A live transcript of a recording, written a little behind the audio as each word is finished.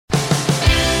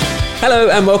Hello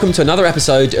and welcome to another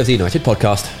episode of the United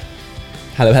Podcast.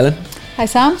 Hello, Helen. Hi,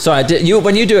 Sam. Sorry,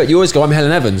 when you do it, you always go, I'm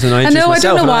Helen Evans, and I introduce myself.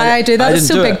 I don't know why I do that. It's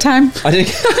so big time. I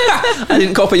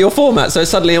didn't copy your format, so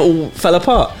suddenly it all fell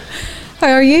apart. How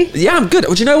are you? Yeah, I'm good.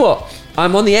 Well, do you know what?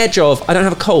 I'm on the edge of, I don't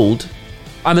have a cold.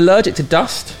 I'm allergic to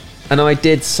dust, and I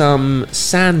did some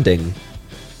sanding.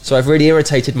 So I've really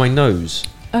irritated my nose.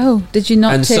 Oh, did you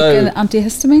not take an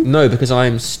antihistamine? No, because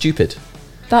I'm stupid.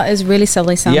 That is really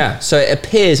silly, Sam. Yeah, so it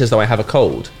appears as though I have a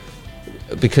cold,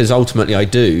 because ultimately I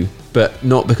do, but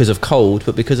not because of cold,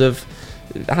 but because of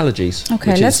allergies.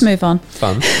 Okay, let's move on.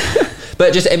 Fun.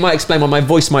 But it might explain why my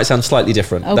voice might sound slightly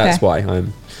different. Okay. That's why I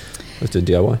was doing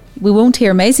DIY. We won't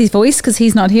hear Maisie's voice because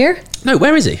he's not here. No,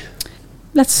 where is he?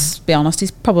 Let's be honest,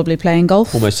 he's probably playing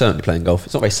golf. Almost certainly playing golf.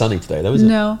 It's not very sunny today, though, is it?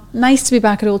 No. Nice to be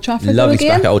back at Old Trafford. Lovely to be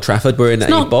back at Old Trafford. We're in a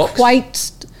box. Not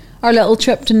quite our little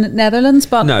trip to Netherlands,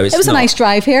 but no, it was a nice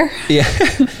drive here. Yeah.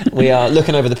 We are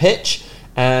looking over the pitch,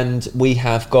 and we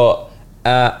have got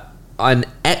an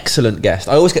excellent guest.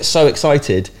 I always get so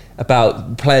excited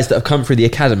about players that have come through the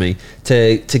academy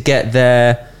to get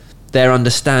their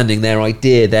understanding, their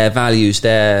idea, their values,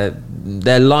 their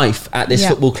life at this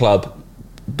football club,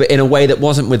 but in a way that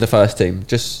wasn't with the first team,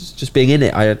 just being in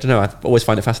it. I don't know, I always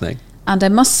find it fascinating. And I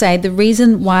must say, the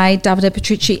reason why Davide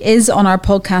Petrucci is on our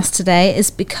podcast today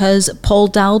is because Paul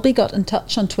Dalby got in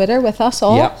touch on Twitter with us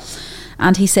all. Yep.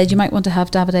 And he said you might want to have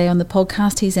Davide on the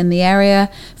podcast. He's in the area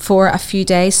for a few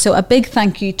days. So a big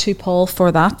thank you to Paul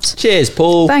for that. Cheers,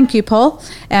 Paul. Thank you, Paul.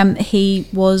 He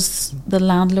was the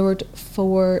landlord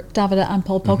for Davide and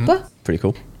Paul Pogba. Mm-hmm. Pretty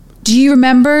cool. Do you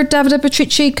remember Davide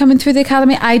Petrucci coming through the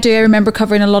academy? I do. I remember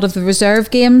covering a lot of the reserve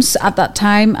games at that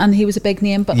time, and he was a big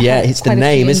name. But yeah, it's the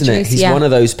name, isn't it? He's one of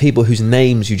those people whose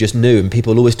names you just knew, and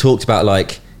people always talked about,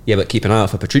 like, yeah, but keep an eye out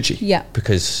for Petrucci. Yeah.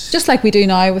 Because just like we do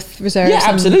now with reserves. Yeah,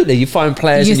 absolutely. You find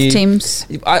players youth teams.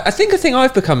 I think a thing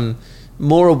I've become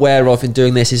more aware of in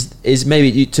doing this is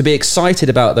maybe to be excited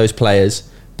about those players,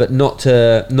 but not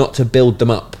to build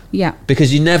them up. Yeah.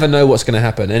 Because you never know what's going to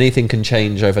happen. Anything can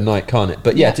change overnight, can't it?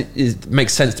 But yeah, it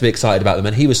makes sense to be excited about them.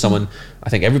 And he was someone I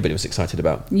think everybody was excited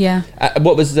about. Yeah.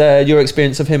 What was your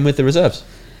experience of him with the reserves?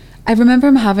 I remember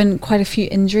him having quite a few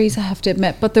injuries, I have to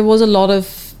admit, but there was a lot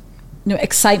of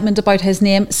excitement about his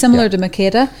name, similar to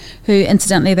Makeda, who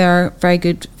incidentally they're very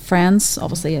good friends,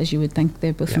 obviously, as you would think.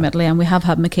 They're both from Italy, and we have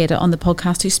had Makeda on the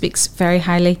podcast, who speaks very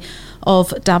highly of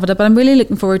Davide. But I'm really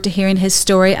looking forward to hearing his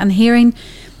story and hearing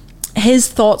his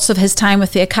thoughts of his time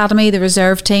with the academy, the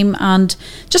reserve team, and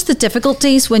just the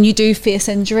difficulties when you do face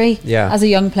injury as a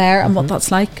young player and what that's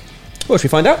like. Well, should we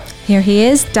find out? Here he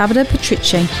is, Davide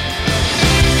Petrucci.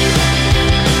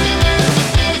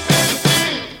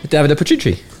 Davide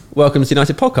Petrucci, welcome to the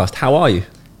United Podcast. How are you?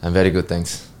 I'm very good,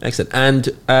 thanks. Excellent.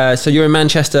 And so you're in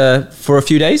Manchester for a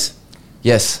few days?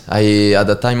 Yes, I had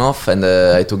a time off, and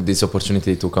I took this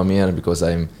opportunity to come here because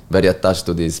I'm very attached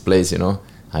to this place,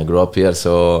 I grew up here,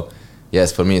 so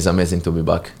yes, for me it's amazing to be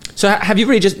back. So have you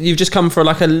really you've just come for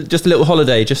just a little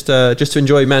holiday, just to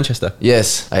enjoy Manchester?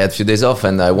 Yes, I had a few days off,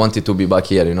 and I wanted to be back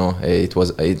here,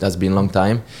 it has been a long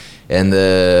time, and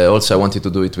also I wanted to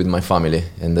do it with my family,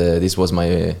 and this was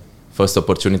my first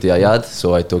opportunity I had,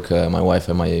 so I took my wife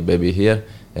and my baby here,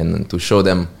 and to show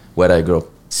them where I grew up.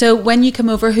 So when you come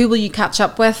over, who will you catch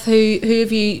up with? Who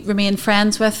have you remained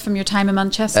friends with from your time in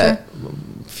Manchester?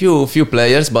 Few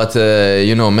players, but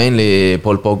mainly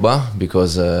Paul Pogba,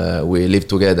 because we lived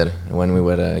together when we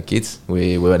were kids.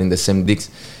 We were in the same digs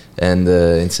and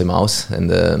in the same house, and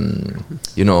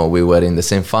we were in the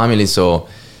same family. So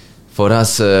for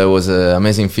us, it was an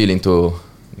amazing feeling to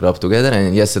grow up together.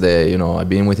 And yesterday, I've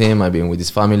been with him, I've been with his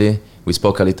family. We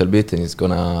spoke a little bit, and he's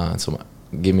gonna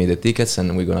give me the tickets,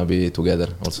 and we're gonna be together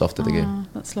also after the game.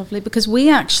 That's lovely, because we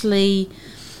actually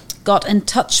got in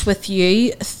touch with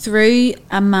you through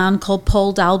a man called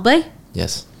Paul Dalby.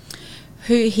 Yes.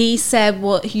 Who he said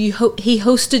he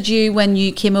hosted you when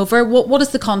you came over. What is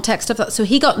the context of that? So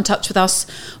he got in touch with us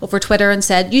over Twitter and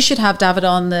said, you should have David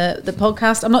on the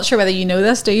podcast. I'm not sure whether you know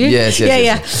this, do you? Yes.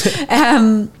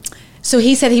 So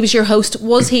he said he was your host.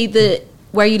 Was he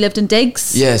where you lived in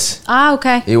Diggs? Yes. Ah,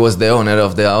 okay. He was the owner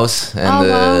of the house, and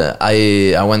wow.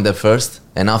 I went there first,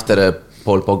 and after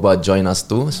Paul Pogba joined us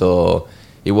too, so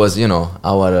he was,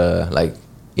 our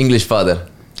English father.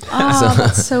 Oh,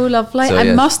 that's so lovely.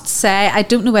 I must say, I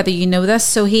don't know whether you know this,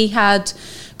 so he had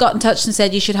got in touch and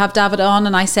said you should have David on,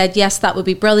 and I said yes, that would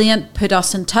be brilliant, put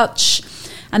us in touch,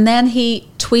 and then he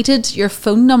tweeted your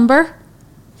phone number.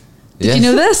 Did you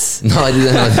know this? No, I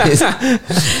didn't know this.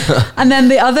 And then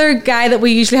the other guy that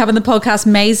we usually have on the podcast,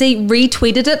 Maisie,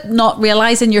 retweeted it, not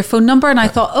realising your phone number. And I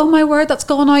thought, oh my word, that's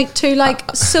gone out to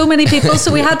like so many people.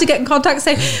 So we had to get in contact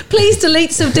and say, please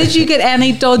delete. So did you get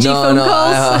any dodgy phone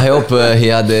calls? I hope he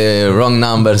had the wrong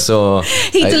number. So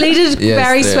he deleted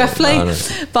very swiftly. No.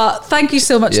 But thank you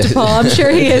so much to Paul. I'm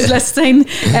sure he is listening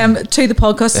to the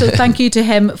podcast. So thank you to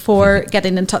him for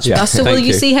getting in touch with us. So will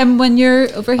you see him when you're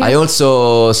over here? I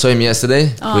also saw him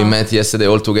yesterday. We met yesterday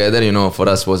all together. You know, for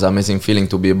us was an amazing feeling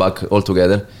to be back all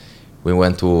together. We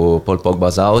went to Paul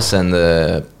Pogba's house, and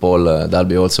Paul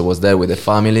Darby also was there with the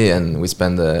family, and we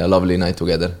spent a lovely night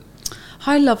together.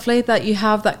 How lovely that you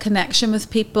have that connection with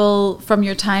people from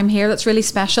your time here. That's really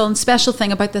special, and special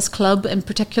thing about this club in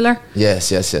particular.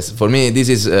 Yes. For me, this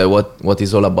is what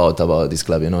is all about this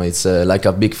club. You know, it's like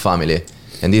a big family,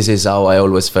 and this is how I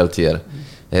always felt here.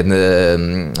 And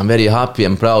I'm very happy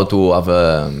and proud to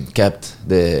have kept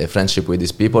the friendship with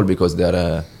these people, because they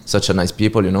are such a nice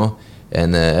people, you know.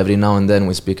 And every now and then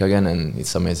we speak again, and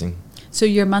it's amazing. So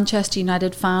you're a Manchester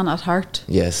United fan at heart?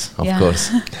 Yes, of course.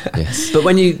 Yes. But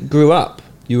when you grew up,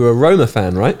 you were a Roma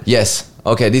fan, right? Yes.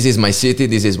 Okay, this is my city.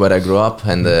 This is where I grew up.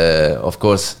 And of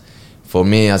course, for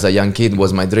me as a young kid,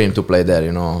 was my dream to play there,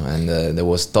 you know. And there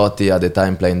was Totti at the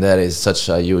time playing there. Is such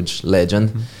a huge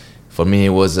legend. For me, it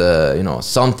was,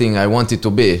 something I wanted to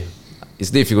be. It's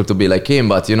difficult to be like him,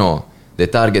 but, you know, the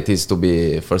target is to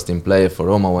be first in play for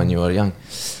Roma when you are young.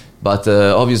 But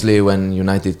obviously, when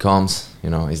United comes, you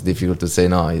know, it's difficult to say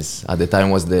no. At the time,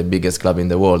 was the biggest club in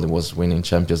the world. It was winning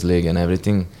Champions League and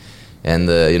everything. And,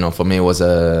 for me, it was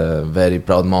a very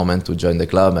proud moment to join the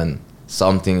club, and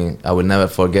something I will never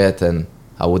forget, and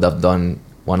I would have done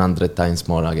 100 times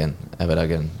more again, ever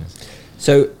again. Yes.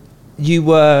 So you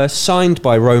were signed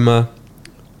by Roma.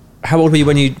 How old were you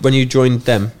when you joined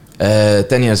them?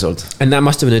 10 years old. And that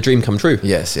must have been a dream come true.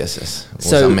 Yes. It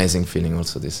was an amazing feeling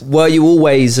also this. Were you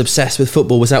always obsessed with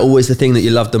football? Was that always the thing that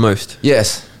you loved the most?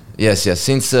 Yes.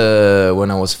 Since when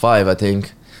I was 5, I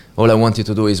think, all I wanted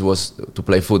to do was to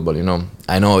play football, you know.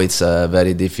 I know it's a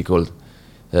very difficult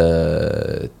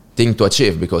thing to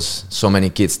achieve, because so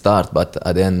many kids start, but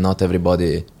at the end, not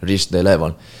everybody reached the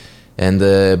level. And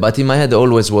but in my head,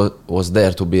 always was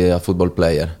there to be a football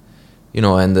player. You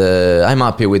know, and I'm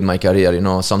happy with my career, you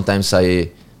know. Sometimes I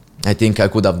think I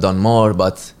could have done more,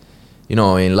 but, you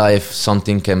know, in life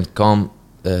something can come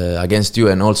against you,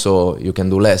 and also you can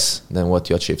do less than what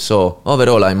you achieve. So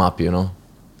overall, I'm happy, you know.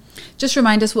 Just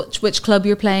remind us which club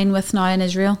you're playing with now in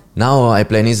Israel. Now I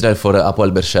play in Israel for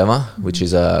Hapoel Beersheva, which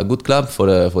is a good club for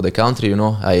the country, you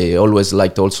know. I always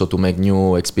liked also to make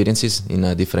new experiences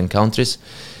in different countries.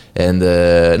 And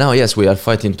now, yes, we are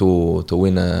fighting to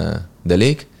win the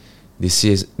league. This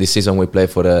season we play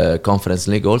for a Conference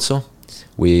League also.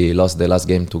 We lost the last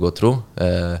game to go through.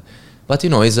 But, you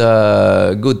know, it's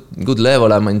a good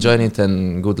level. I'm enjoying it,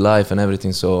 and good life and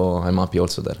everything, so I'm happy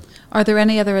also there. Are there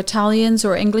any other Italians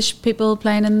or English people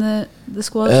playing in the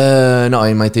squad? No,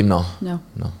 in my team, no. No.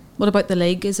 What about the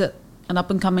league? Is it an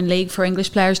up-and-coming league for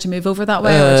English players to move over that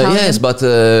way? Or Italian? Yes, but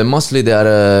mostly they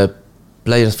are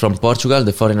players from Portugal.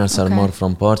 The foreigners are more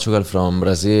from Portugal, from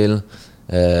Brazil.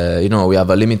 You know, we have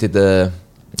a limited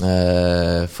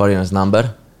foreigners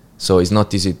number, so it's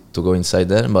not easy to go inside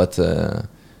there. But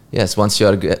yes, once you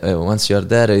are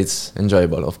there, it's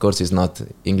enjoyable. Of course, it's not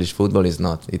English football, it's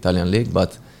not Italian league,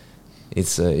 but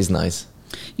it's nice.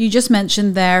 You just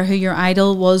mentioned there who your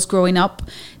idol was growing up.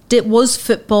 Was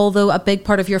football, though, a big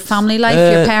part of your family life?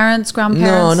 Your parents, grandparents?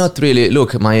 No, not really.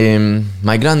 Look,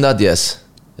 my granddad, yes.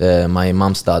 My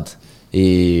mom's dad.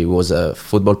 He was a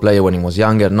football player when he was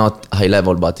younger, not high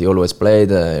level, but he always played.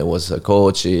 He was a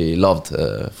coach. He loved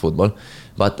football.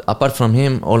 But apart from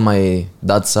him, all my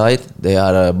dad's side, they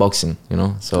are boxing, you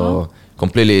know, so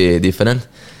completely different.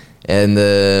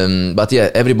 And but yeah,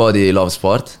 everybody loves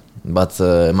sport. But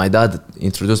my dad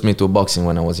introduced me to boxing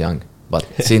when I was young. But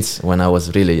since when I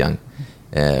was really young,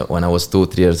 when I was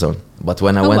 2-3 years old. But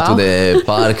when I went to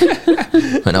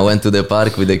the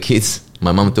park, with the kids,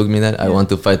 my mom took me there. I want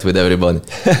to fight with everybody.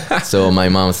 So my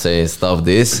mom says, stop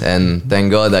this. And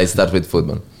thank God I start with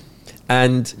football.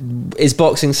 And is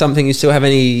boxing something you still have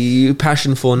any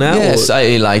passion for now? Yes,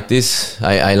 I like this.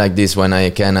 I like this when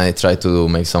I can. I try to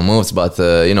make some moves. But,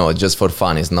 you know, just for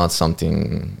fun. It's not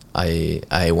something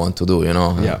I want to do, you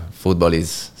know. Yeah. Football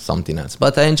is something else.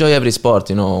 But I enjoy every sport,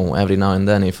 you know. Every now and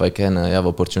then, if I can, I have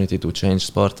opportunity to change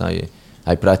sport.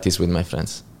 I practice with my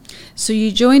friends. So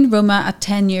you joined Roma at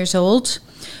 10 years old.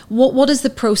 What is the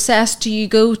process? Do you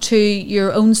go to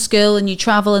your own school and you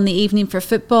travel in the evening for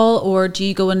football, or do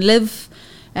you go and live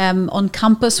on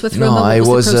campus with No, Roma?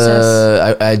 What was the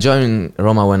process? I joined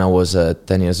Roma when I was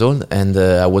 10 years old, and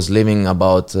I was living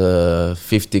about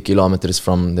 50 kilometers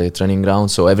from the training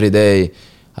ground. So every day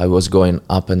I was going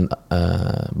up and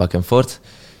back and forth.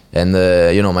 And,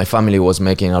 my family was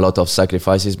making a lot of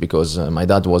sacrifices because my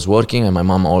dad was working and my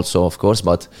mom also, of course,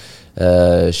 but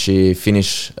she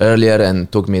finished earlier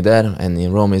and took me there. And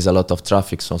in Rome is a lot of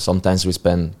traffic, so sometimes we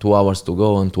spend 2 hours to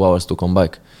go and 2 hours to come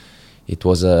back. It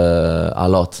was a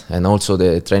lot, and also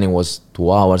the training was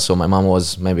 2 hours, so my mom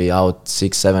was maybe out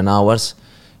 6-7 hours,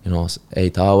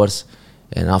 8 hours,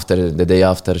 and after the day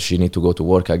after she need to go to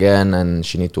work again, and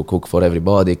she need to cook for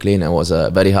everybody, clean. It was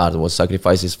very hard. It was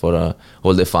sacrifices for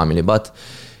all the family, but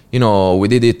we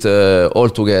did it all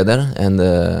together, and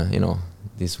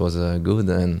this was good,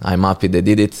 and I'm happy they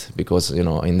did it because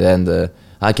in the end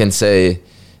I can say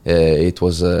it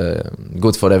was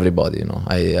good for everybody.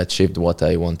 I achieved what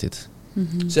I wanted.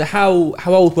 Mm-hmm. So how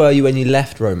old were you when you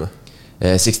left Roma?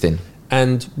 16.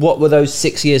 And what were those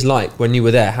 6 years like when you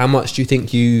were there? How much do you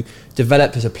think you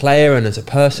developed as a player and as a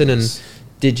person? And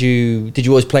did you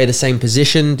always play the same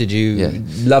position? Did you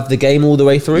love the game all the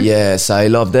way through? Yes, I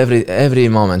loved every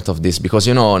moment of this because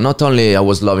not only I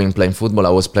was loving playing football, I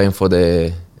was playing for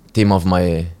the team of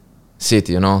my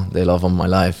city, the love of my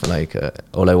life. Like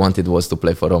all I wanted was to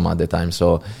play for Roma at the time.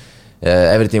 So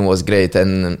everything was great.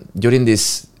 And during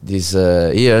these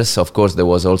years, of course, there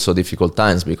was also difficult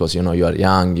times because you are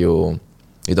young, you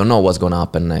don't know what's gonna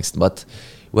happen next. But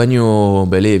when you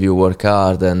believe, you work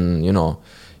hard, and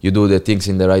you do the things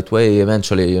in the right way,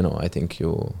 eventually, I think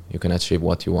you can achieve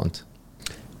what you want.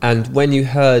 And when you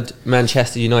heard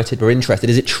Manchester United were interested,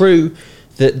 is it true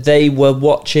that they were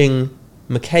watching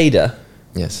Makeda?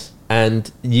 Yes.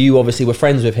 And you obviously were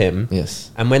friends with him.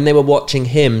 Yes. And when they were watching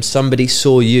him, somebody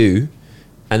saw you,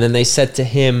 and then they said to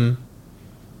him,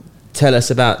 "Tell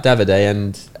us about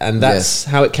Davide," and that's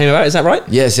how it came about. Is that right?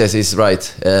 Yes, it's right.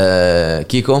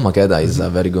 Kiko Makeda is a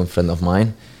very good friend of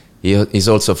mine. He's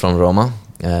also from Roma.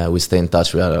 We stay in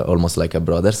touch. We are almost like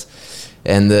brothers.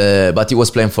 And but he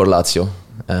was playing for Lazio.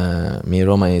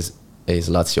 Roma is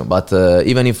Lazio. But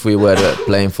even if we were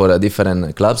playing for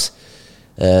different clubs,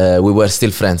 we were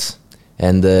still friends.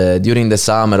 And during the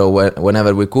summer or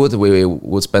whenever we could, we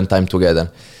would spend time together.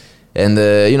 And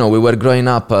we were growing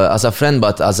up as a friend,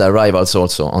 but as a rivals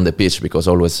also on the pitch because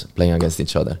always playing against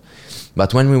each other.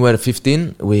 But when we were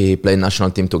 15, we played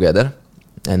national team together.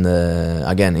 And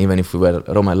again, even if we were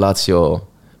Roma and Lazio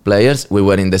players, we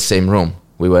were in the same room.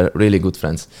 We were really good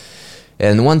friends.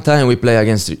 And one time we play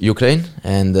against Ukraine,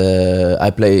 and I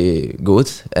play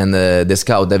good. And the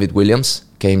scout David Williams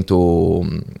came to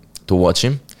watch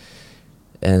him.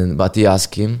 But he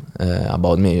asked him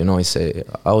about me, he said,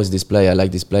 "How is this player? I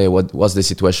like this player. What's the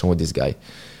situation with this guy?"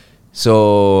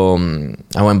 So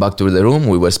I went back to the room,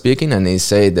 we were speaking, and he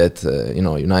said that,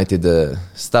 United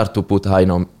start to put eye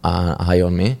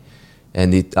on me.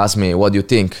 And he asked me, "What do you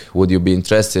think? Would you be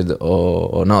interested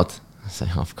or not?" I said,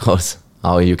 "Of course.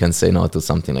 How you can say no to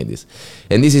something like this?"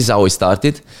 And this is how it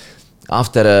started.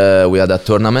 After we had a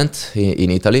tournament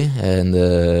in Italy, and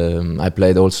I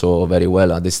played also very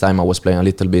well. At this time I was playing a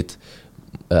little bit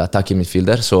attacking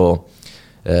midfielder, so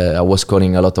I was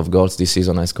scoring a lot of goals. This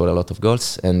season I scored a lot of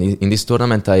goals, and in this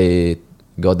tournament I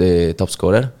got the top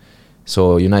scorer.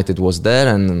 So United was there,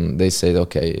 and they said,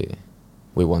 "Okay,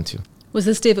 we want you." Was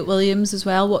this David Williams as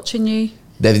well watching you?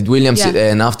 David Williams,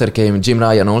 and after came Jim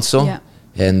Ryan also,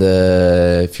 and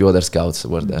a few other scouts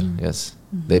were there, yes.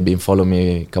 Mm-hmm. They've been following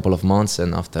me a couple of months,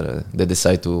 and after they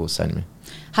decided to sign me.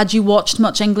 Had you watched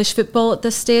much English football at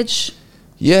this stage?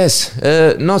 Yes,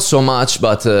 not so much,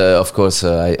 but of course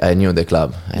I knew the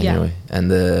club anyway.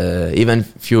 And even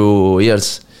few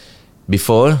years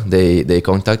before they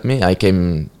contact me, I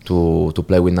came to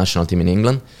play with national team in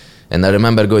England. And I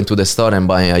remember going to the store and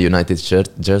buying a United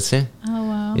jersey. Oh,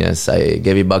 wow. Yes, I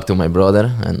gave it back to my brother,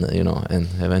 and and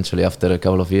eventually after a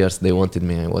couple of years they wanted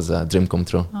me. It was a dream come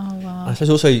true. Oh, wow. I suppose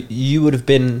also you would have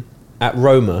been at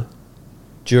Roma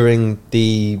during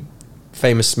the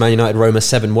famous Man United Roma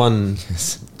 7-1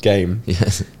 game.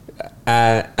 Yes.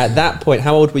 At that point,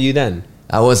 how old were you then?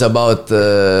 I was about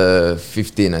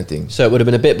 15, I think. So it would have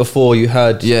been a bit before you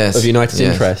heard of United's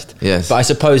interest. Yes. But I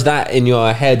suppose that in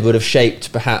your head would have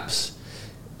shaped perhaps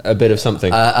a bit of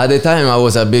something. At the time, I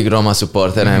was a big Roma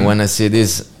supporter, and when I see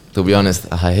this, to be honest,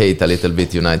 I hate a little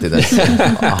bit United.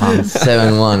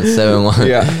 7-1.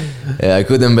 Yeah, I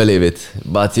couldn't believe it.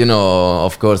 But,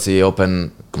 of course, he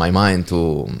opened my mind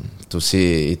to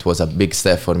see it was a big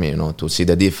step for me, to see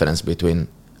the difference between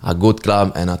a good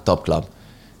club and a top club.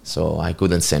 So I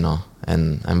couldn't say no,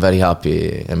 and I'm very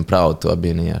happy and proud to have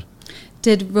been here.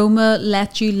 Did Roma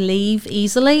let you leave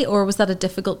easily, or was that a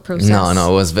difficult process? No,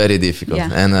 it was very difficult.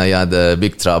 Yeah. And I had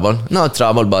big trouble. Not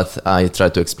trouble, but I try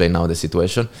to explain now the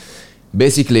situation.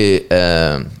 Basically,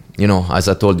 as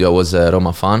I told you, I was a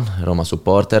Roma fan, Roma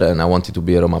supporter, and I wanted to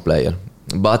be a Roma player.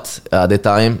 But at the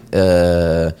time,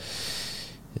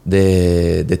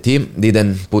 the team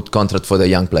didn't put contract for the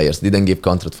young players, didn't give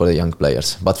contract for the young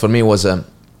players. But for me, it was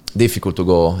difficult to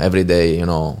go every day,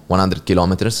 100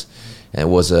 kilometers. It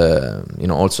was,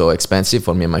 also expensive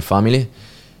for me and my family.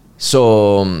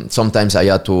 So sometimes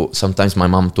sometimes my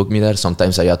mom took me there.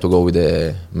 Sometimes I had to go with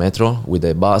the metro, with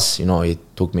the bus. It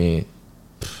took me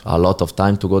a lot of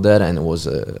time to go there, and it was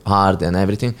hard and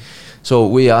everything. So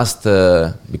we asked,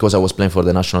 because I was playing for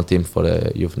the national team, for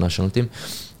the youth national team,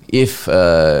 if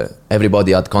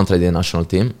everybody had contract in the national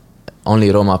team.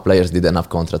 Only Roma players didn't have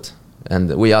contract.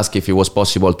 And we asked if it was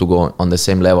possible to go on the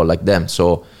same level like them.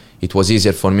 So it was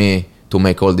easier for me to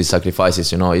make all these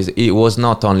sacrifices. It was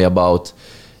not only about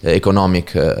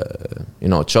economic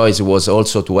choice. It was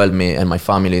also to help me and my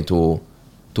family to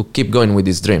keep going with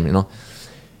this dream.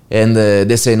 And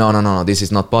they say no, this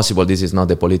is not possible, this is not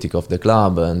the politic of the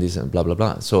club, and this blah blah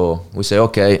blah. So we say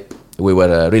okay. We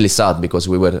were really sad because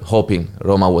we were hoping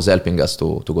Roma was helping us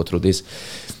to go through this.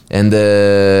 And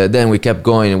then we kept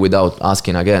going without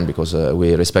asking again, because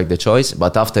we respect the choice.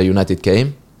 But after United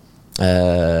came,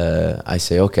 I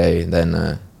say okay,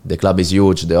 then the club is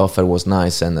huge, the offer was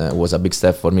nice, and it was a big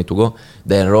step for me to go.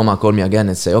 Then Roma called me again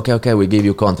and say okay, we give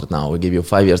you contract now, we give you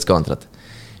 5 years contract.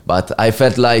 But I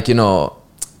felt like,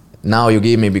 now you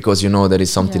give me because there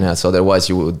is something else. Otherwise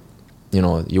you would,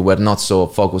 you were not so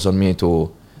focused on me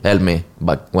to help me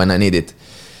but when I need it.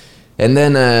 And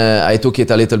then I took it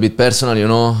a little bit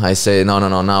personal. I say no,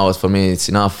 now for me it's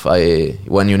enough.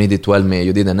 When you needed to help me,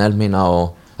 you didn't help me.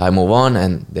 Now I move on,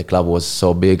 and the club was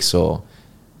so big, so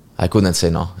I couldn't say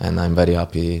no, and I'm very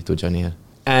happy to join here.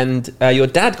 And your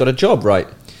dad got a job, right?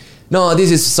 No,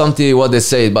 this is something what they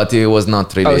say, but it was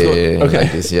not really okay.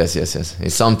 like this. Yes.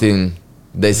 It's something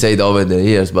they said over the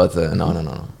years, but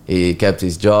no. He kept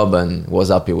his job and was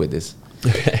happy with this.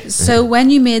 Okay. So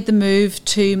when you made the move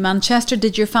to Manchester,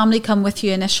 did your family come with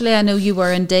you initially? I know you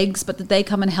were in digs, but did they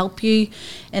come and help you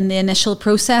in the initial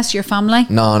process, your family?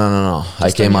 No. I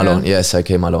came alone. Own? Yes, I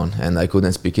came alone, and I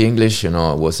couldn't speak English.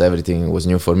 Everything was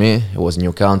new for me. It was a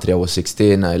new country. I was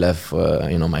 16. I left,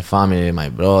 my family, my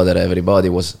brother, everybody.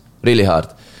 It was really hard.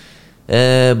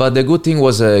 But the good thing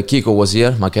was Kiko was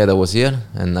here, Makeda was here,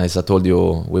 and as I told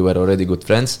you, we were already good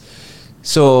friends.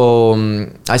 So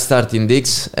I started in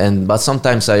digs, but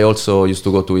sometimes I also used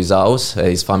to go to his house.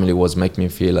 His family was making me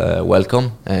feel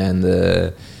welcome, and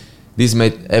this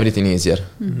made everything easier.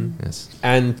 Mm-hmm. Yes.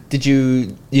 And did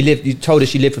you told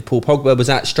us you lived with Paul Pogba. Was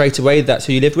that straight away? That's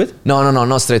who you lived with? No,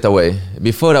 not straight away.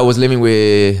 Before I was living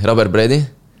with Robbie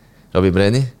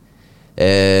Brady.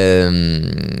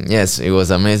 Yes, it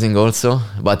was amazing also,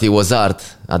 but it was hard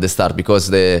at the start because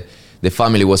the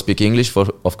family was speaking English,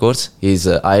 of course. He's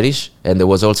Irish, and there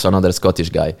was also another Scottish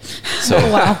guy. So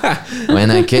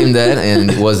when I came there and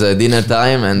it was dinner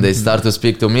time and they started to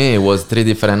speak to me, it was 3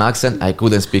 different accents. I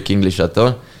couldn't speak English at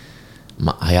all.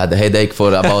 I had a headache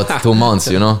for about 2 months,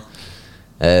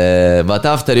 But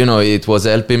after, it was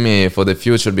helping me for the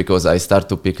future because I start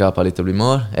to pick up a little bit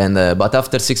more. And but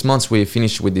after 6 months, we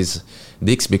finished with these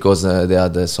digs because they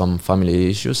had some family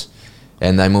issues.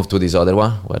 And I moved to this other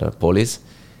one where Paul is.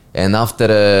 And after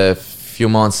a few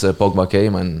months, Pogba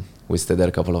came and we stayed there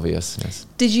a couple of years. Yes.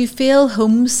 Did you feel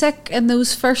homesick in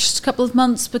those first couple of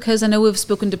months? Because I know we've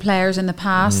spoken to players in the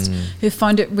past who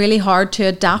found it really hard to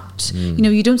adapt.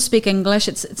 You don't speak English.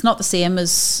 It's not the same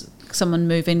as someone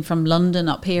moving from London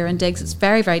up here in digs. It's a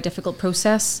very, very difficult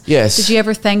process. Yes. Did you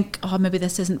ever think, maybe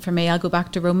this isn't for me, I'll go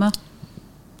back to Roma?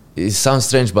 It sounds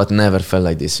strange, but never felt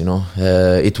like this,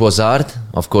 It was hard.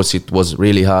 Of course, it was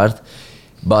really hard.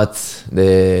 But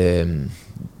the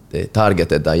target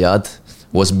that I had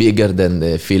was bigger than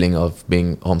the feeling of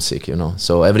being homesick,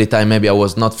 So every time maybe I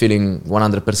was not feeling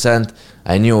 100%,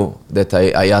 I knew that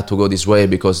I had to go this way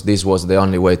because this was the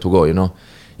only way to go,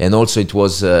 And also it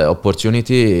was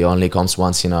opportunity. It only comes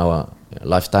once in our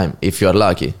lifetime, if you are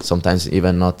lucky, sometimes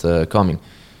even not coming.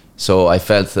 So I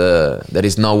felt there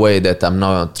is no way that I'm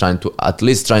not trying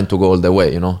to go all the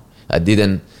way, I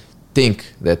didn't think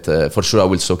that for sure I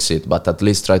will succeed, but at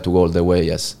least try to go all the way,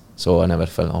 yes. So I never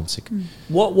felt homesick.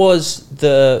 What was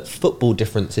the football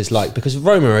differences like? Because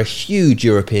Roma are a huge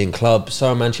European club, so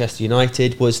are Manchester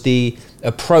United. Was the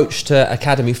approach to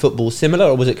academy football similar,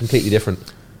 or was it completely different?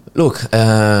 Look,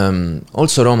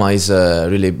 also Roma is a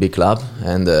really big club,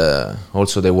 and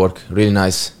also they work really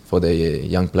nice for the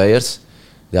young players.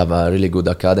 They have a really good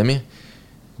academy.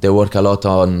 they work a lot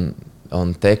on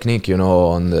technique, you know,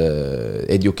 on the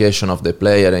education of the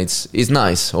player. It's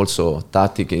nice. Also,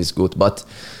 tactic is good, but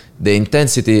the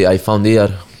intensity I found here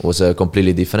was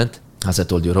completely different. As I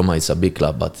told you, Roma is a big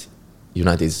club, but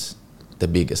United is the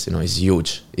biggest. You know, it's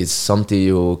huge. It's something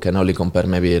you can only compare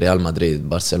maybe Real Madrid,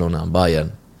 Barcelona,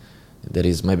 Bayern. There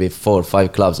is maybe 4 or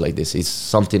 5 clubs like this. It's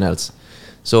something else.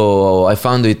 So I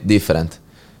found it different,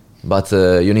 but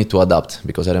you need to adapt,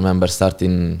 because I remember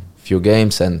starting few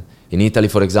games, and in Italy,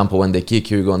 for example, when they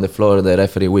kick you, you go on the floor, the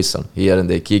referee whistle. Here, and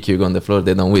they kick you, you go on the floor,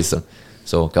 they don't whistle.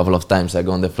 So a couple of times I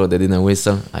go on the floor, they didn't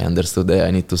whistle. I understood that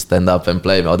I need to stand up and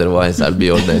play, otherwise I'll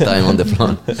be all the time on the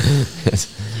floor. Yes.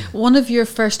 One of your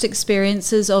first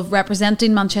experiences of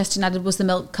representing Manchester United was the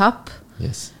Milk Cup.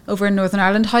 Yes. Over in Northern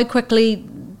Ireland. How quickly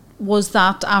was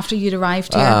that after you'd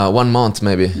arrived here? 1 month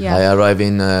maybe. Yeah. I arrived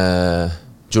in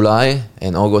July,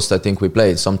 and August I think we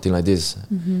played something like this,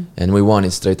 and we won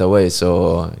it straight away.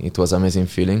 So it was amazing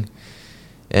feeling,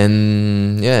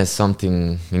 and yeah,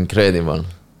 something incredible.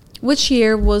 Which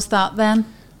year was that then?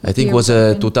 I think it was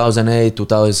 2008,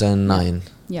 2009.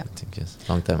 Yeah. I think, yes,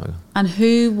 long time ago. And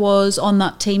who was on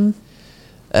that team?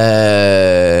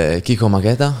 Kiko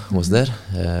Maketa was there,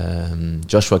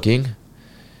 Joshua King,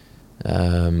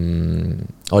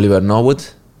 Oliver Norwood,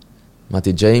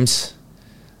 Matty James.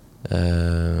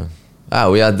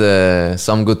 We had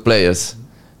some good players.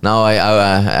 Now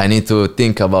I need to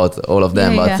think about all of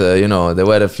them, but you know, there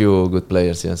were a few good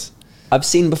players, yes. I've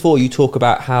seen before you talk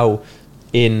about how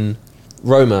in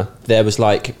Roma there was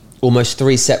like almost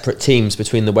 3 separate teams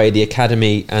between the way the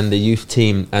academy and the youth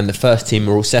team and the first team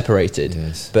were all separated.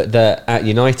 Yes. But at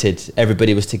United,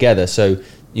 everybody was together. So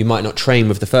you might not train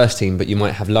with the first team, but you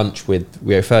might have lunch with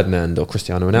Rio Ferdinand or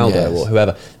Cristiano Ronaldo or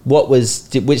whoever.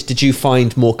 Which did you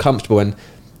find more comfortable? And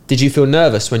did you feel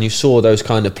nervous when you saw those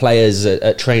kind of players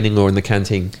at training or in the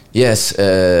canteen? Yes,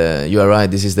 you are right.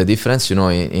 This is the difference. You know,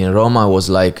 in Roma it was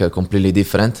like completely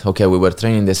different. Okay, we were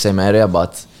training in the same area,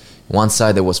 but one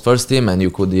side there was first team, and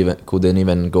you couldn't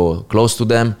even go close to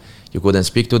them. You couldn't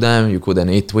speak to them. You couldn't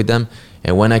eat with them.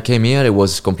 And when I came here, it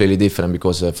was completely different,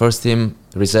 because first team,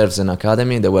 reserves, and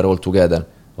academy, they were all together.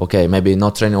 Okay, maybe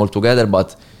not training all together,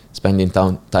 but spending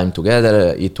time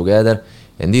together, eat together.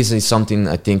 And this is something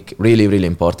I think really, really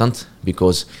important,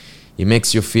 because it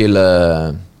makes you feel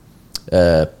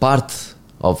part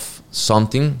of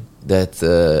something that,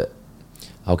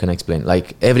 how can I explain?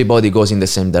 Like everybody goes in the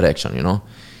same direction, you know?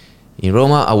 In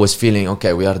Roma, I was feeling,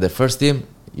 okay, we are the first team,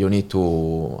 you need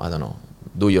to, I don't know,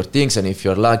 do your things, and if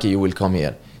you're lucky, you will come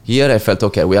here. Here, I felt,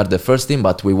 okay, we are the first team,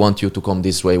 but we want you to come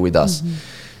this way with us.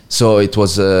 So it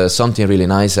was something really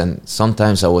nice, and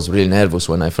sometimes I was really nervous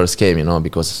when I first came, you know,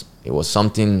 because it was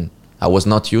something I was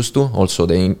not used to. Also,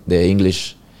 the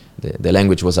English, the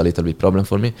language was a little bit problem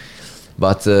for me.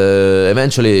 But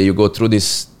eventually, you go through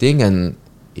this thing, and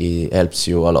it helps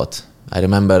you a lot. I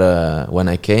remember when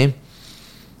I came,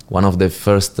 one of the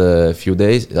first few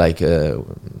days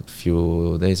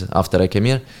after I came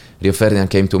here, Rio Ferdinand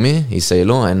came to me, he said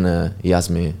hello, and he asked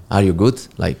me, are you good?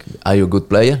 Like, are you a good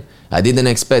player? I didn't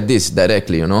expect this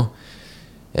directly, you know?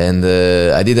 And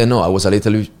I didn't know, I was a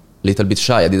little bit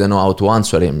shy, I didn't know how to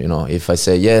answer him, you know? If I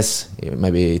say yes,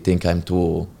 maybe he think I'm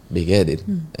too big-headed.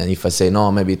 And if I say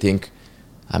no, maybe he think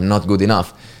I'm not good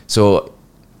enough. So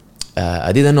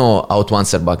I didn't know how to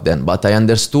answer back then, but I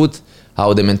understood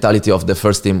how the mentality of the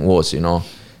first team was, you know,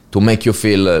 to make you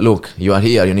feel, look, you are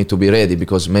here, you need to be ready,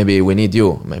 because maybe we need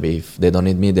you. Maybe if they don't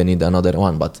need me, they need another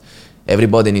one. But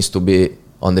everybody needs to be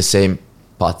on the same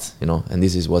path, you know, and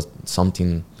this was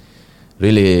something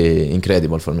really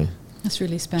incredible for me. That's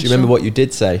really special. Do you remember what you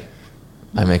did say?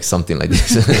 I make something like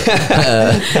this.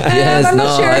 Yes, I'm no,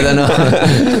 not sure. I don't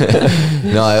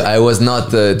know. No, I was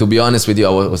not, to be honest with you,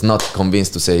 I was not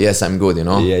convinced to say, yes, I'm good, you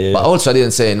know. Yeah. But also I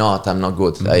didn't say, no, I'm not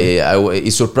good.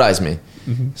 He surprised me.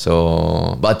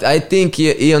 So, but I think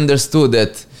he understood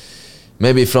that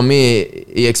maybe from me,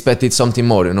 he expected something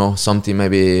more, you know, something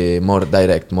maybe more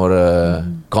direct, more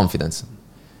confidence.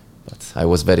 But I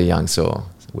was very young, so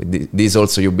this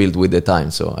also you build with the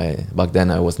time. So back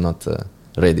then I was not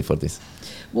ready for this.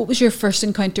 What was your first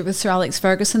encounter with Sir Alex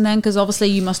Ferguson then? Because obviously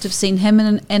you must have seen him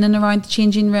in and around the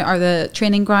changing room or the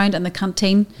training ground and the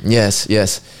canteen. Yes.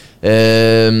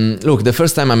 Look, the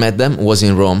first time I met them was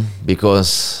in Rome,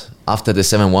 because after the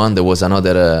 7-1 there was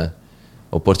another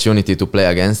opportunity to play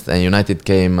against, and United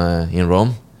came in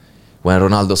Rome when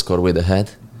Ronaldo scored with the head.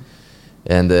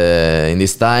 And in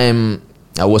this time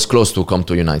I was close to come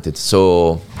to United.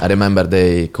 So I remember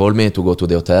they called me to go to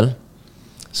the hotel.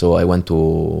 So I went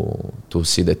to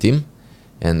see the team,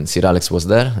 and Sir Alex was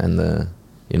there, and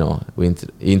you know, we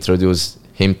introduced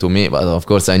him to me. But of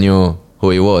course, I knew who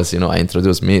he was. I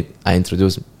introduced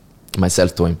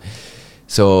myself to him.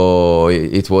 So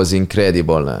it was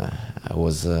incredible. I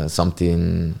was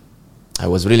I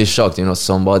was really shocked.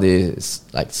 Somebody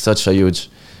like such a huge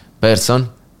person,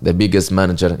 the biggest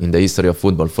manager in the history of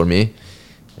football for me.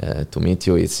 To meet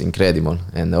you, it's incredible.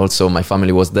 And also my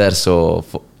family was there, so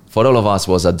for all of us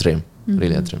was a dream,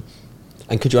 really a dream.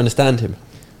 And could you understand him?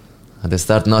 At the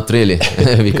start, not really,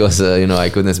 because I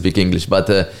couldn't speak English. But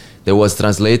there was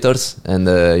translators, and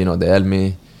they helped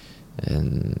me.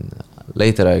 And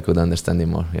later, I could understand him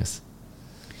more. Yes.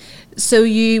 So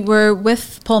you were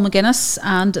with Paul McGuinness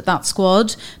and that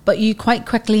squad, but you quite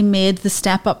quickly made the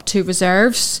step up to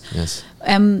reserves. Yes.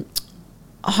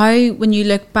 How, when you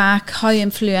look back, how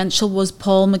influential was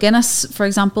Paul McGuinness, for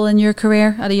example, in your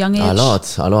career at a young age? A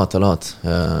lot.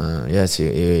 Yes,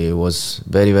 he was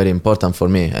very, very important for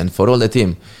me and for all the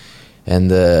team.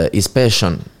 And his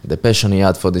passion, the passion he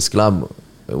had for this club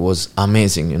was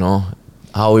amazing,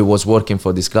 How he was working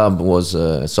for this club was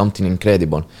something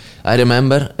incredible. I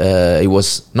remember he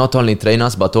was not only train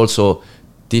us, but also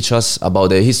teach us about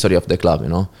the history of the club,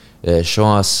 show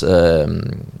us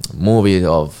movie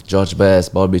of George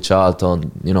Best, Bobby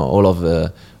Charlton,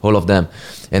 all of them.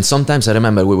 And sometimes I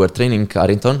remember we were training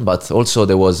Carrington, but also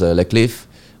there was Lecliff,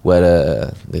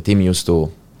 where the team used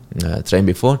to train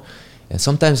before. And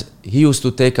sometimes he used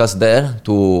to take us there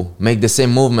to make the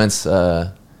same movements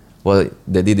what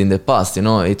they did in the past.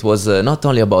 It was not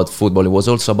only about football, it was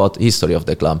also about history of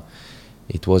the club.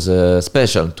 It was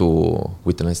special to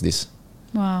witness this.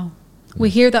 Wow. We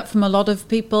hear that from a lot of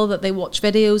people, that they watch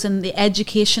videos and the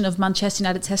education of Manchester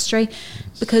United's history,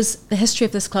 because the history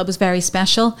of this club is very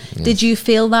special. Yes. Did you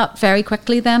feel that very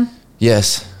quickly then?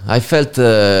 Yes, I felt,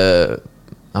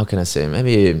 how can I say,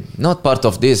 maybe not part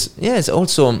of this. Yes,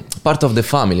 also part of the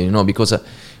family, because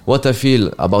what I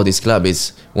feel about this club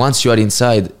is once you are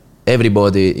inside,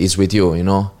 everybody is with you,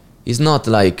 It's not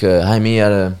like I'm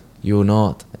here,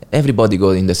 everybody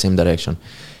goes in the same direction.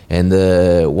 And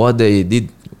what they did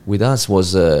with us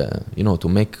was, to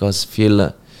make us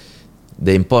feel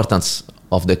the importance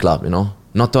of the club,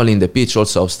 Not only in the pitch,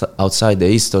 also outside the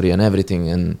history and everything.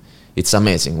 And it's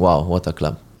amazing. Wow, what a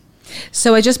club.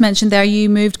 So I just mentioned there you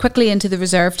moved quickly into the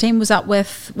reserve team. Was that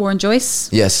with Warren Joyce?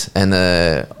 Yes, and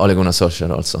Ole Gunnar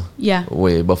Solskjaer also. Yeah.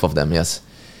 We, both of them, yes.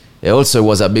 It also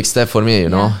was a big step for me,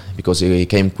 because he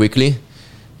came quickly.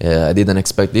 I didn't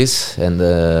expect this.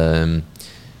 And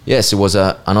yes, it was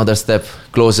another step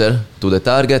closer to the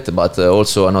target, but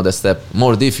also another step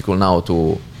more difficult now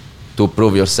to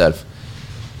prove yourself.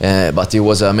 But it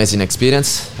was an amazing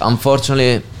experience.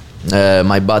 Unfortunately,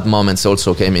 my bad moments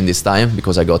also came in this time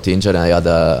because I got injured and I had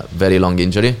a very long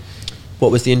injury.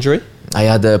 What was the injury? I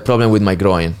had a problem with my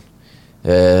groin,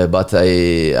 but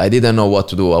I didn't know what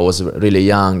to do. I was really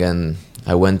young and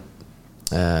I went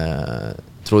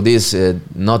through this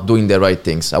not doing the right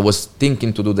things. I was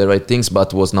thinking to do the right things,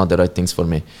 but was not the right things for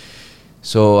me.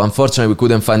 So unfortunately, we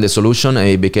couldn't find a solution.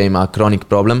 It became a chronic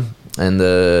problem, and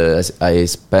I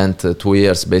spent 2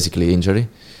 years basically injured.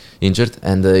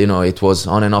 And it was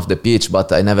on and off the pitch,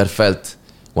 but I never felt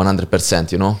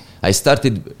 100%. I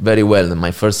started very well.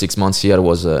 My first 6 months here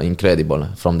was incredible.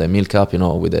 From the Milk Cup,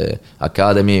 with the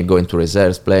academy, going to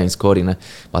reserves, playing, scoring.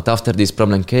 But after this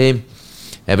problem came,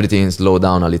 everything slowed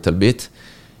down a little bit.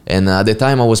 And at the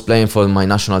time I was playing for my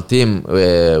national team,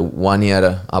 1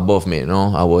 year above me,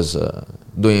 I was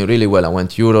doing really well. I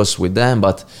went Euros with them,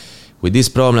 but with this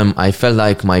problem, I felt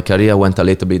like my career went a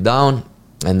little bit down.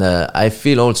 And I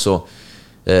feel also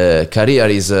career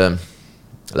is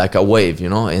like a wave,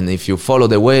 and if you follow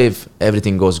the wave,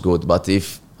 everything goes good. But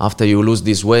if after you lose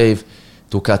this wave,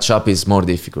 to catch up is more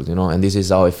difficult, and this is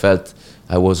how I felt.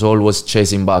 I was always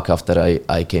chasing back after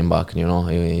I came back,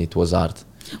 it was hard.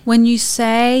 When you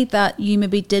say that you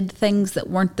maybe did things that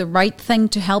weren't the right thing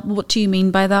to help, what do you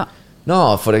mean by that?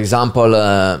 No, for example,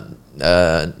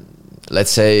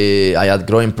 let's say I had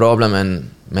growing problem and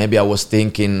maybe I was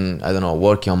thinking, I don't know,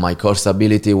 working on my core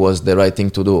stability was the right thing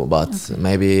to do, but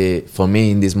maybe for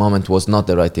me in this moment was not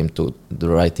the right thing to do.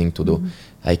 Mm-hmm.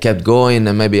 I kept going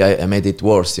and maybe I made it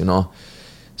worse,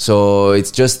 So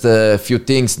it's just a few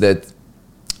things that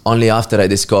only after I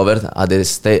discovered at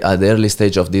the early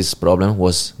stage of this problem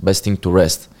was best thing to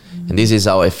rest. Mm-hmm. And this is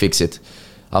how I fix it.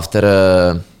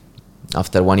 After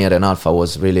 1 year and a half, I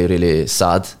was really, really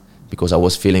sad because I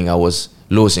was feeling I was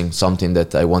losing something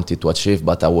that I wanted to achieve,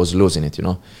 but I was losing it,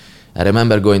 I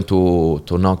remember going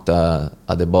to knock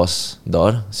at the boss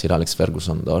door, Sir Alex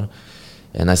Ferguson door,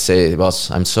 and I say,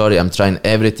 boss, I'm sorry, I'm trying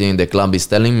everything the club is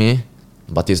telling me,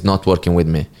 but it's not working with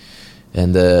me.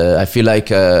 And I feel like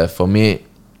for me,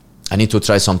 I need to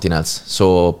try something else.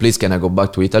 So please, can I go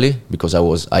back to Italy, because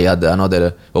I had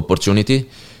another opportunity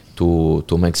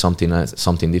to make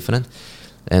something different,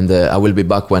 and I will be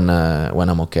back when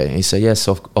I'm okay. He said, yes,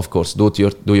 of course, do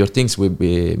your things,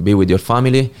 be with your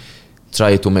family,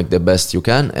 try to make the best you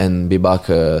can, and be back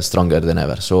stronger than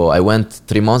ever. So I went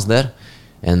 3 months there,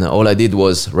 and all I did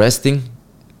was resting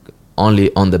only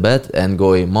on the bed and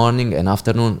going morning and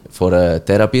afternoon for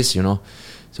therapies,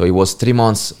 So it was 3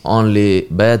 months only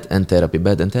bed and therapy,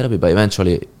 but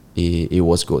eventually it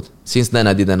was good. Since then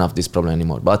I didn't have this problem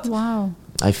anymore. But wow.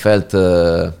 I felt,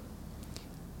 I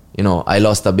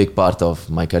lost a big part of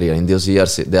my career. In those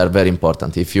years, they are very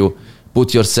important. If you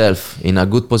put yourself in a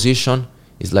good position,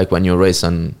 it's like when you race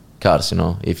on cars,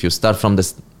 If you start from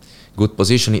the good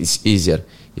position, it's easier.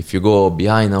 If you go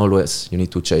behind, always you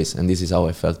need to chase. And this is how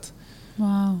I felt.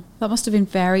 Wow, that must have been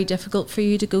very difficult for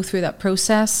you to go through that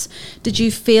process. Did you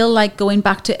feel like going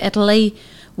back to Italy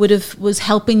was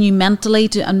helping you mentally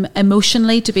and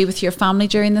emotionally to be with your family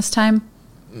during this time?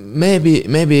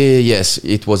 Maybe yes,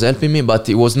 it was helping me, but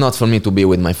it was not for me to be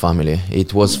with my family.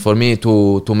 It was for me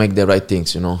to make the right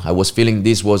things, I was feeling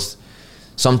this was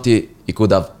something it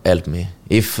could have helped me.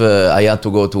 If I had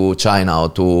to go to China or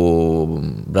to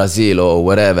Brazil or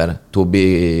wherever to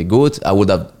be good, I would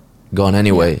have gone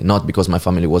anyway, not because my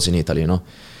family was in Italy,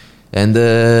 And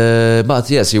but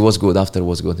yes, it was good. After it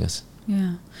was good, yes.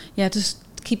 Yeah. Just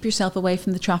keep yourself away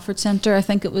from the Trafford Centre. I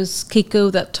think it was Kiko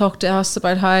that talked to us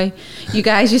about how you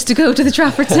guys used to go to the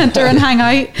Trafford Centre and hang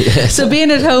out. Yes. So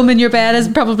being at home in your bed is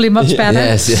probably much better.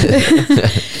 Yes.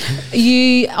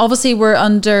 You obviously were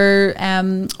under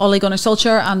Ole Gunnar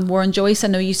Solskjaer and Warren Joyce. I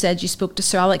know you said you spoke to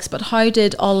Sir Alex, but how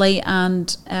did Ole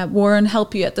and Warren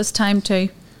help you at this time too?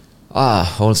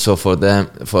 Also for them,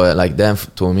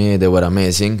 to me, they were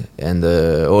amazing, and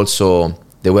also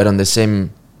they were on the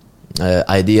same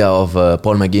idea of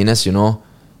Paul McGuinness,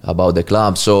 about the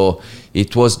club. So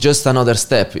it was just another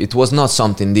step. It was not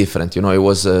something different, it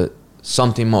was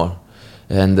something more,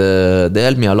 and they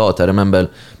helped me a lot. I remember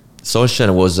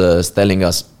Solskjaer was telling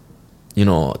us,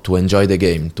 to enjoy the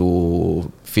game, to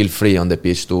feel free on the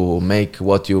pitch, to make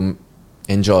what you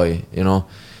enjoy,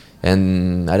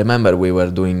 And I remember we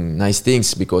were doing nice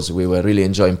things because we were really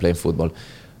enjoying playing football.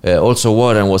 Also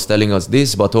Warren was telling us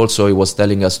this, but also he was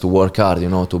telling us to work hard,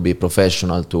 to be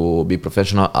professional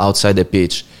outside the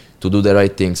pitch, to do the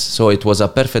right things. So it was a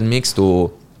perfect mix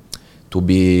to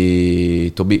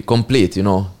be complete,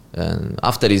 And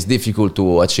after it's difficult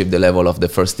to achieve the level of the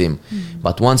first team.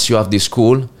 But once you have this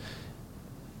school,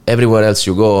 everywhere else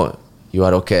you go, you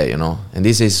are okay, And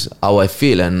this is how I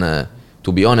feel. And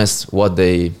to be honest, what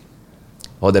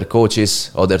other coaches,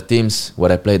 other teams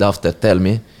where I played after tell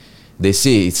me, they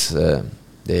see it's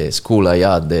the school I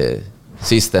had, the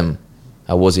system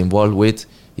I was involved with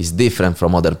is different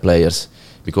from other players,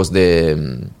 because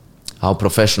how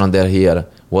professional they're here,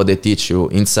 what they teach you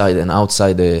inside and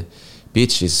outside the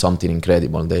pitch is something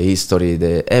incredible. The history,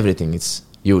 everything, it's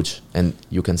huge, and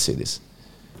you can see this.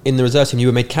 In the reserve team, you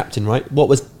were made captain, right? What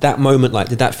was that moment like?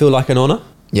 Did that feel like an honour?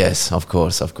 Yes, of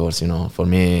course. For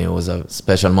me, it was a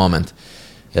special moment.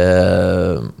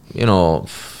 I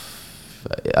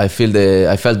felt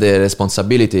the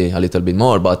responsibility a little bit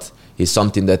more, but it's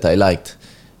something that I liked.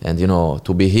 And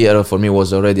to be here for me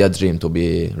was already a dream, to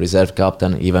be reserve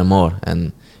captain even more.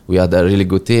 And we had a really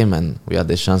good team, and we had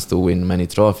the chance to win many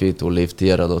trophies. To live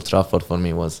here at Old Trafford for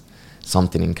me was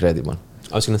something incredible.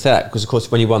 I was going to say that because, of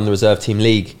course, when you won the reserve team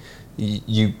league,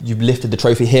 you lifted the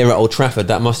trophy here at Old Trafford.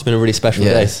 That must have been a really special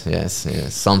day. Yes,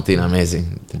 something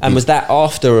amazing. And was that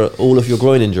after all of your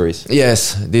groin injuries?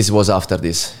 Yes, this was after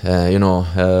this.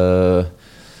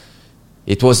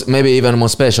 It was maybe even more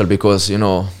special because,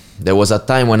 there was a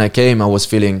time when I came, I was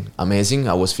feeling amazing.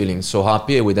 I was feeling so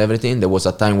happy with everything. There was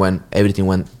a time when everything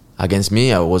went against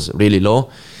me. I was really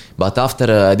low. But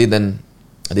after, I didn't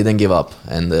give up.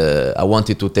 And I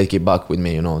wanted to take it back with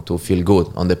me, to feel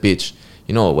good on the pitch.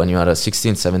 When you are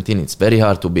 16, 17, it's very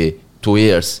hard to be 2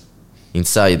 years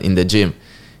inside in the gym.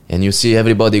 And you see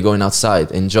everybody going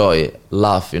outside, enjoy,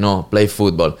 laugh, play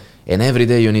football. And every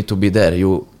day you need to be there.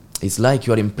 It's like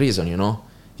you are in prison,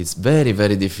 It's very,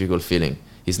 very difficult feeling.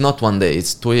 It's not 1 day,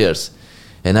 it's 2 years.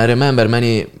 And I remember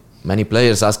many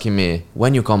players asking me,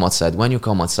 when you come outside,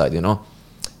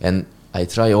 And I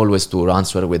try always to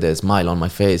answer with a smile on my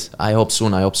face. I hope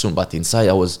soon. But inside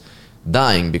I was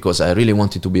dying because I really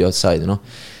wanted to be outside,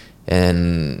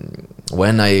 And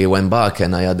when I went back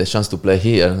and I had the chance to play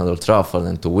here at Old Trafford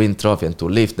and to win trophy and to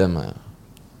lift them,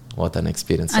 what an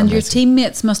experience. And your amazing.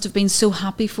 teammates must have been so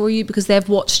happy for you because they've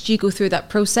watched you go through that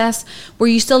process. Were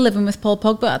you still living with Paul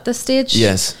Pogba at this stage?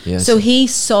 Yes. So he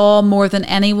saw more than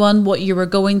anyone what you were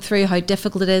going through, how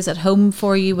difficult it is at home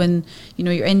for you when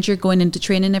you're injured, going into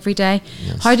training every day.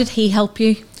 Yes. How did he help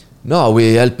you? No,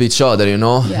 we help each other,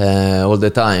 Yeah. all the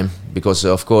time, because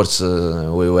of course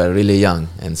we were really young,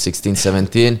 and 16,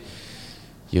 17,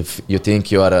 you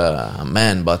think you are a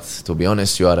man, but to be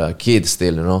honest, you are a kid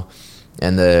still,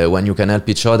 And when you can help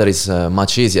each other, it's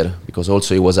much easier, because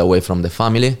also he was away from the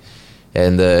family.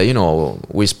 And,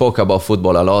 we spoke about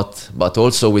football a lot, but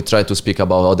also we try to speak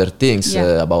about other things,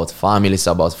 about families,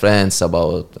 about friends,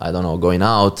 about, going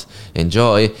out,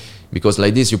 enjoy. Because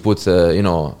like this, you put,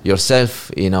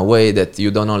 yourself in a way that you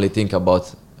don't only think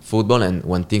about football, and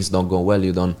when things don't go well,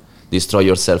 you don't destroy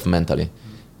yourself mentally.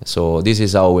 So this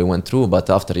is how we went through. But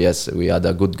after, yes, we had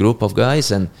a good group of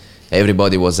guys, and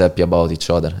everybody was happy about each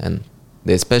other. And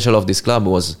the special of this club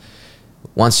was,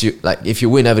 if you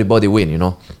win, everybody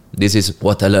win, This is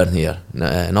what I learned here.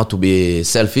 Not to be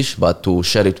selfish, but to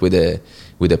share it with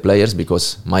the players,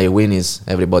 because my win is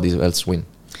everybody else win.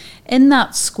 In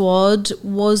that squad,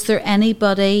 was there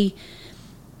anybody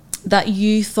that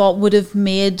you thought would have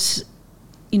made,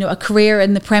 a career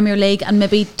in the Premier League and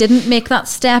maybe didn't make that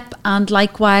step? And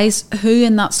likewise, who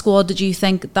in that squad did you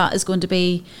think that is going to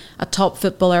be a top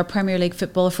footballer, a Premier League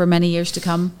footballer for many years to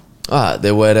come?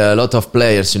 There were a lot of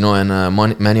players, and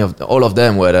all of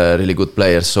them were really good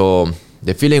players. So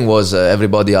the feeling was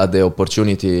everybody had the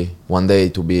opportunity one day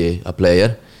to be a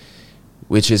player,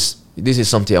 this is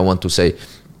something I want to say.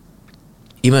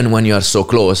 Even when you are so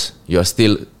close, you are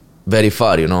still very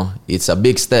far, It's a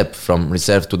big step from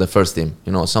reserve to the first team.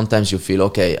 Sometimes you feel,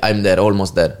 okay, I'm there,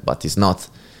 almost there, but it's not.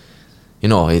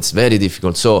 It's very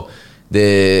difficult. So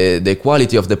the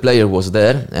quality of the player was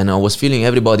there, and I was feeling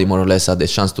everybody more or less had the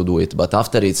chance to do it. But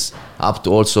after, it's up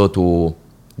to also to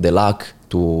the luck,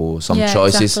 to some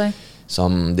choices, exactly.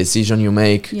 some decision you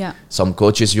make, some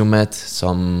coaches you met,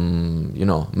 some,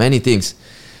 many things.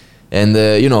 And,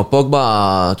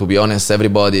 Pogba, to be honest,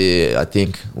 everybody, I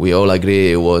think we all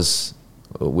agree, was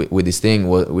with this thing,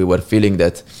 we were feeling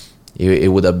that he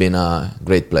would have been a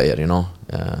great player,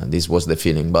 This was the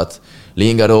feeling. But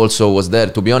Lingard also was there.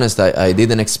 To be honest, I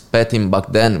didn't expect him back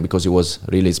then, because he was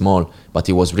really small, but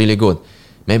he was really good.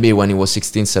 Maybe when he was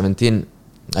 16, 17,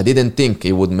 I didn't think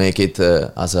he would make it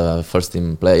as a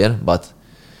first-team player, but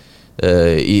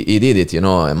he did it,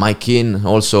 Mike Keane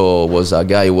also was a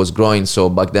guy who was growing, so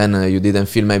back then you didn't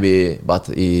feel maybe, but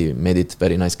he made it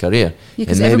very nice career.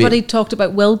 Because everybody talked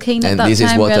about Will Keane at that time. And this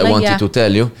is what really, I wanted to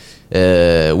tell you.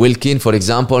 Will Keane, for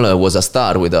example, was a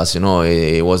star with us,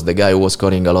 He was the guy who was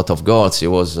scoring a lot of goals. He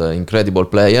was an incredible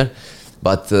player,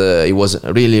 but he was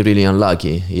really, really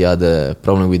unlucky. He had a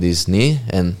problem with his knee,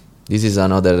 and this is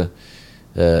another,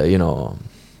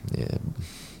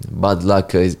 bad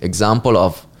luck example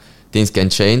of things can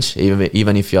change.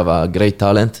 Even if you have a great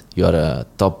talent, you are a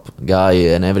top guy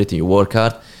and everything, you work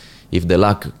hard. If the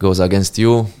luck goes against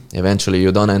you, eventually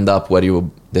you don't end up where you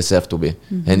deserve to be.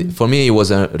 Mm-hmm. And for me, he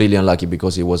was really unlucky,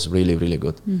 because he was really, really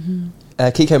good. Mm-hmm.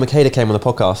 Kiko Makeda came on the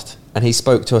podcast, and he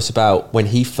spoke to us about when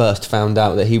he first found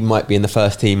out that he might be in the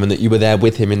first team, and that you were there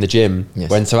with him in the gym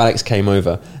when Sir Alex came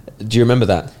over. Do you remember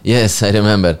that? Yes, I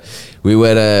remember. We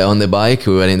were on the bike,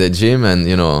 we were in the gym, and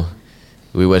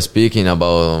we were speaking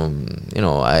about,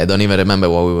 I don't even remember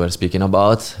what we were speaking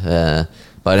about, but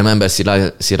I remember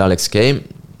Sir Alex came,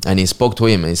 and he spoke to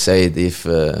him. He said if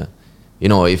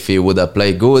he would have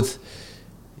played good,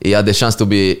 he had the chance to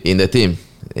be in the team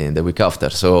in the week after.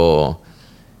 So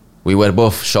we were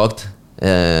both shocked.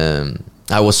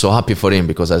 I was so happy for him,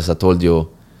 because, as I told you,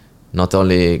 not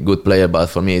only good player, but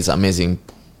for me, he's an amazing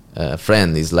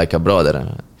friend. He's like a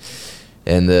brother.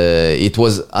 And it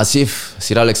was as if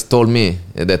Sir Alex told me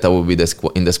that I would be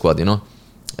in the squad,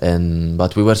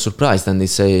 But we were surprised, and they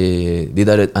say, did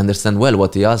I understand well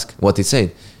what he asked, what he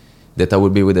said, that I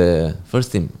would be with the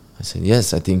first team? I said,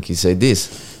 yes, I think he said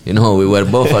this. We were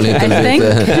both a little bit...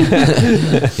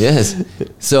 yes.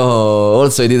 So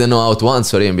also he didn't know how to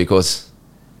answer him, because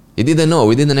he didn't know,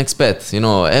 we didn't expect.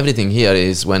 Everything here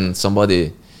is when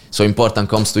somebody so important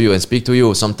comes to you and speak to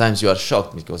you, sometimes you are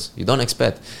shocked, because you don't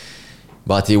expect.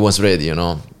 But he was ready,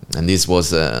 and this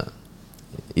was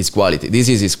his quality. This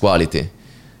is his quality.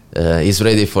 He's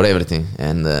ready for everything.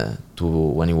 And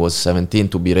when he was 17,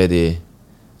 to be ready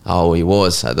how he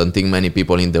was, I don't think many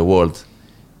people in the world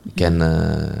can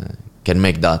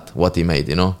make that, what he made,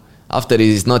 After, it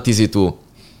is not easy to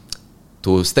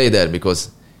stay there, because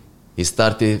he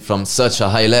started from such a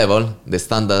high level. The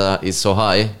standard is so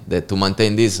high that to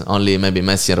maintain this, only maybe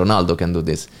Messi and Ronaldo can do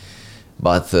this.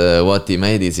 But what he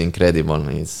made is incredible.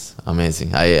 It's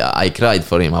amazing. I cried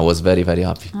for him. I was very, very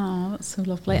happy. Oh, that's so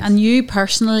lovely. And you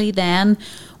personally then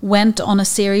went on a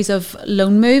series of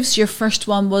loan moves. Your first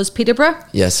one was Peterborough.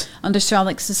 Yes. Under Sir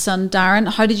Alex's son, Darren.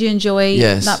 How did you enjoy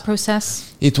that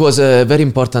process? It was a very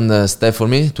important step for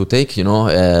me to take, you know.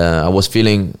 I was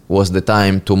feeling was the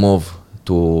time to move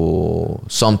to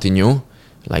something new,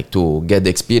 like to get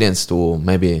the experience, to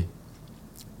maybe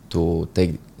to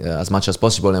take as much as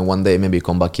possible, and one day maybe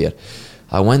come back here.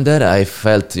 I went there. I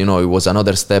felt, you know, it was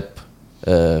another step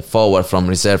forward from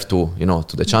reserve to, you know,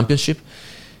 to the championship.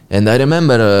 And I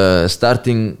remember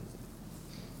starting.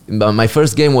 My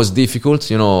first game was difficult,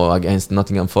 you know, against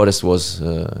Nottingham Forest was,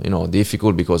 you know,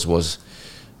 difficult because was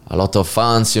a lot of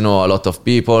fans, you know, a lot of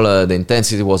people. The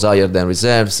intensity was higher than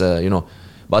reserves, you know.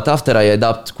 But after I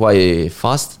adapt quite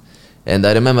fast, and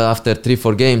I remember after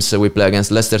 3-4 games we play against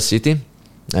Leicester City.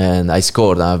 And I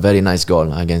scored a very nice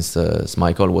goal against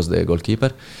Schmeichel, was the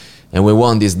goalkeeper, and we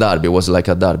won this derby. It was like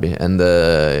a derby, and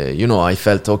you know, I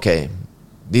felt okay.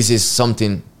 This is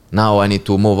something. Now I need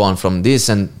to move on from this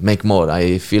and make more.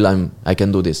 I feel I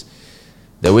can do this.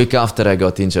 The week after I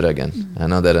got injured again,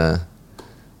 another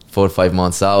 4 or 5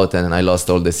 months out, and I lost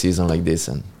all the season like this.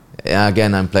 And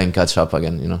again, I'm playing catch up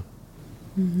again. You know,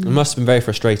 It must have been very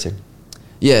frustrating.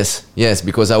 Yes,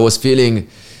 because I was feeling.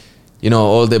 You know,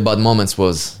 all the bad moments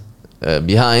was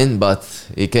behind, but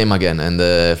it came again.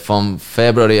 And from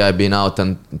February, I've been out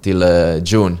until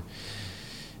June.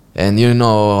 And you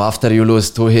know, after you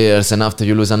lose 2 years and after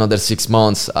you lose another 6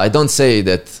 months, I don't say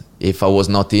that if I was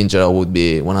not injured, I would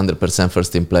be 100%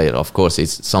 first team player. Of course,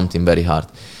 it's something very hard.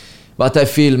 But I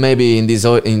feel maybe in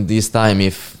this time,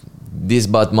 if these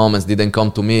bad moments didn't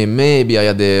come to me, maybe I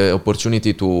had the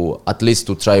opportunity to at least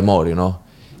to try more, you know.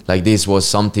 Like this was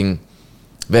something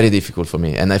very difficult for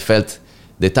me, and I felt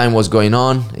the time was going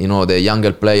on. You know, the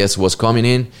younger players was coming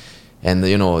in, and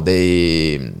you know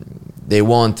they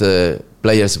want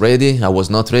players ready. I was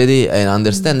not ready, and I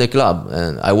understand the club,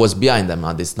 and I was behind them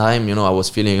at this time. You know, I was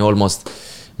feeling almost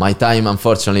my time,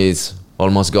 unfortunately, is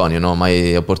almost gone. You know,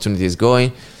 my opportunity is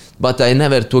going, but I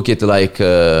never took it like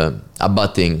a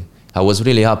bad thing. I was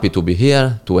really happy to be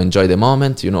here, to enjoy the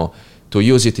moment. You know, to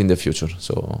use it in the future.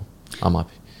 So I'm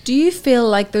happy. Do you feel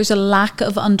like there's a lack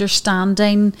of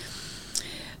understanding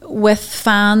with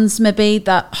fans, maybe,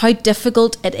 that how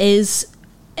difficult it is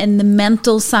in the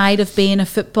mental side of being a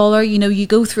footballer? You know, you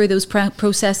go through those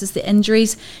processes, the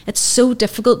injuries, it's so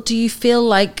difficult. Do you feel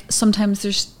like sometimes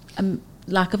there's a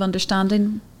lack of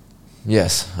understanding?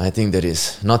 Yes, I think there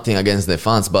is. Nothing against the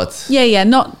fans, but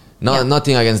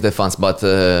nothing against the fans, but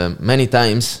many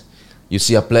times you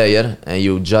see a player and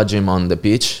you judge him on the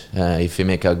pitch if he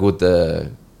make a good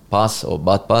pass or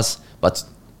bad pass, but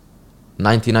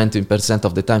 90%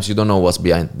 of the times you don't know what's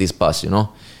behind this pass, you know.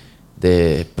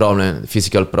 The problem,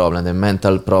 physical problem, the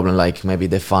mental problem, like maybe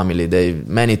the family,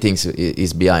 many things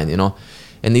is behind, you know.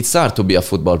 And it's hard to be a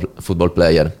football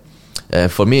player.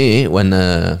 For me, when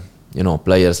you know,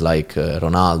 players like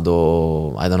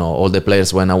Ronaldo, I don't know, all the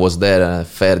players when I was there,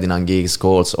 Ferdinand, Giggs,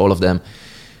 Scholes, all of them,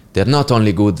 they're not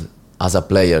only good as a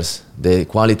players. The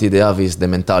quality they have is the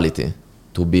mentality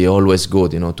to be always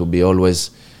good, you know, to be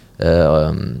always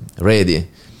ready.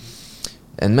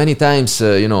 And many times,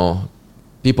 you know,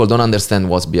 people don't understand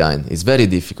what's behind. It's very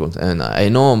difficult. And I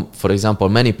know, for example,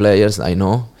 many players I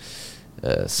know,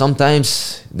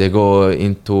 sometimes they go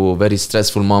into very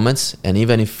stressful moments, and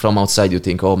even if from outside you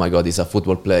think, oh my God, he's a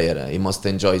football player, he must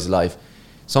enjoy his life.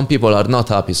 Some people are not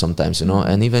happy sometimes, you know,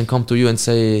 and even come to you and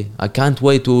say, I can't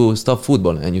wait to stop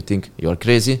football. And you think, you're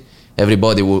crazy.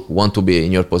 Everybody would want to be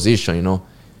in your position, you know,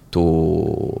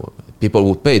 people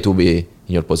would pay to be in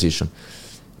your position.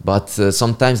 But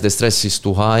sometimes the stress is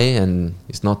too high, and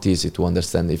it's not easy to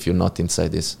understand if you're not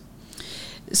inside this.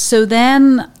 So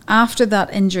then, after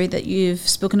that injury that you've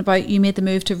spoken about, you made the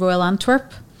move to Royal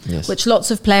Antwerp, yes, which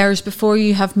lots of players before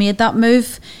you have made that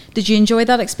move. Did you enjoy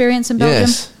that experience in Belgium?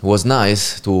 Yes, it was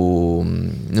nice to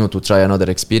to try another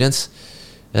experience.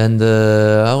 And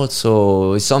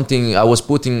also, it's something I was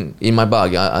putting in my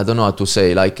bag. I don't know how to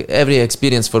say. Like, every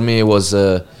experience for me was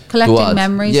collecting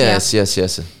memories. Yes.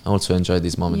 I also enjoyed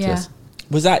this moment. Yeah. Yes.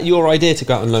 Was that your idea to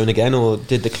go out on loan again, or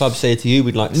did the club say to you,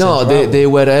 we'd like to No, send her out? they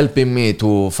were helping me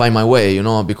to find my way, you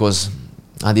know, because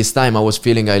at this time I was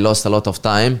feeling I lost a lot of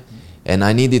time, and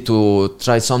I needed to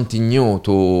try something new,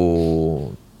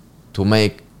 to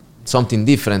make something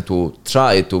different, to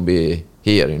try to be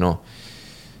here, you know.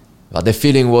 But the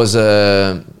feeling was,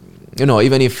 you know,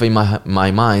 even if in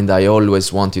my mind I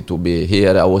always wanted to be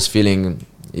here, I was feeling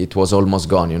it was almost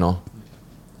gone, you know.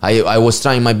 I was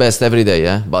trying my best every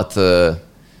day, but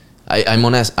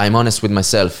I'm honest with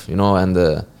myself, and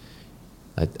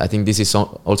I think this is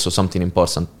also something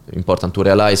important to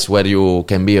realize where you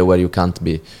can be or where you can't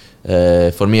be.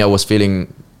 For me, I was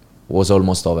feeling was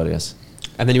almost over. Yes.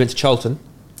 And then you went to Charlton.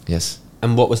 Yes.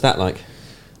 And what was that like?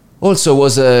 Also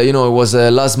was it was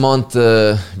last month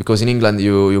because in England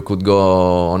you could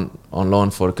go on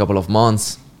loan for a couple of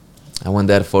months. I went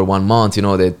there for 1 month.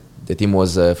 The team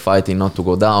was fighting not to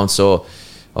go down. So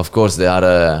of course they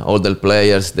are older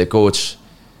players. The coach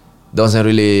doesn't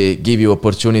really give you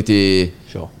opportunity.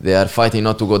 Sure. They are fighting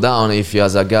not to go down. If he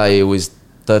has a guy who is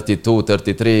 32,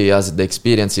 33, he has the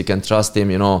experience, he can trust him,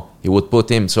 he would put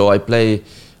him. So I play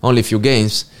only a few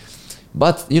games.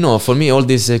 But, for me, all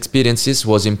these experiences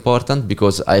was important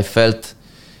because I felt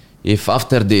if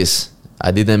after this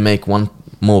I didn't make one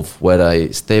move where I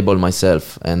stable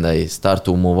myself and I start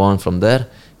to move on from there,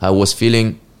 I was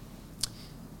feeling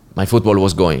my football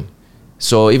was going.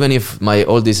 So even if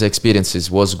all these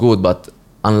experiences was good but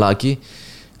unlucky,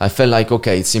 I felt like,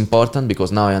 okay, it's important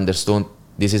because now I understood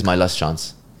this is my last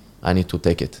chance. I need to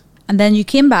take it. And then you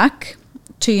came back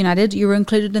to United. You were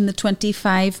included in the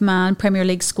 25-man Premier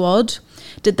League squad.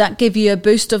 Did that give you a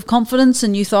boost of confidence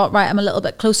and you thought, right, I'm a little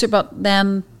bit closer, but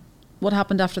then what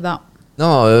happened after that?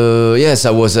 No, yes,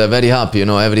 I was very happy.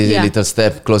 Every little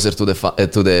step closer to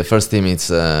the first team, it's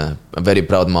a very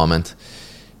proud moment.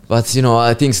 But,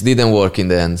 things didn't work in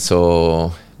the end.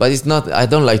 So, but it's not, I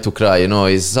don't like to cry,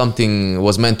 it's something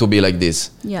was meant to be like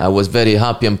this. Yeah. I was very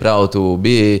happy and proud to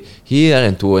be here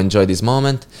and to enjoy this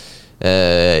moment.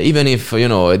 Even if,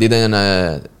 I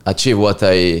didn't achieve what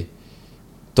I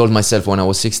told myself when I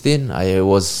was 16, I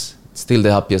was still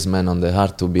the happiest man on the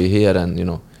heart to be here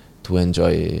and, to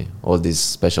enjoy all this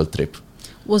special trip.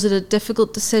 Was it a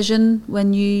difficult decision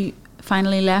when you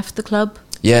finally left the club?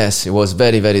 Yes, it was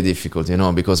very, very difficult,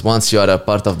 because once you are a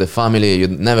part of the family, you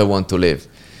never want to leave.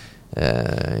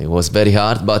 It was very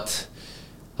hard, but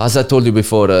as I told you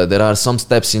before, there are some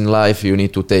steps in life you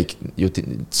need to take,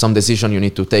 some decision you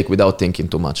need to take without thinking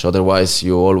too much. Otherwise,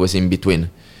 you're always in between.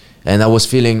 And I was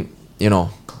feeling,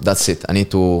 that's it. I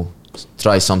need to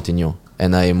try something new.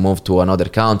 And I moved to another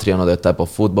country, another type of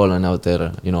football,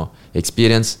 another,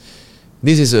 experience.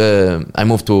 This is, I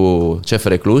moved to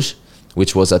CFR Cluj,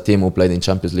 which was a team who played in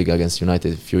Champions League against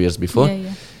United a few years before.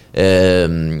 Yeah.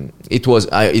 It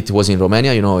was in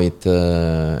Romania.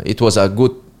 It was a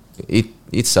good.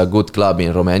 It's a good club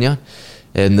in Romania,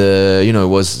 and it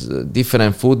was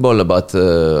different football. But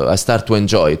I started to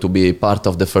enjoy to be part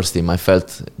of the first team. I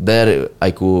felt there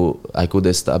I could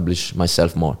establish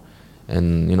myself more,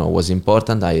 and it was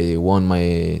important. I won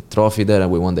my trophy there, and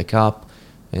we won the cup,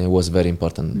 and it was a very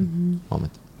important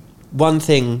moment. One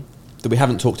thing that we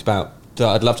haven't talked about that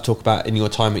I'd love to talk about in your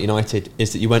time at United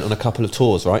is that you went on a couple of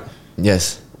tours, right?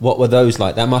 Yes. What were those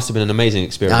like? That must have been an amazing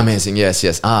experience. Amazing, yes.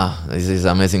 This is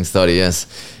an amazing story, yes.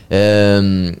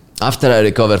 After I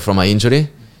recovered from my injury,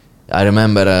 I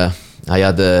remember I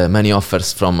had many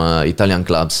offers from Italian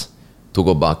clubs to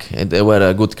go back. And they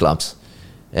were good clubs.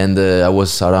 And I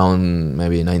was around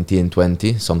maybe 19,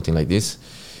 20, something like this.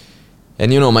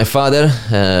 And my father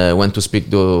went to speak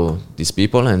to these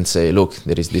people and say, look,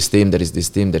 there is this team, there is this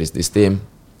team, there is this team.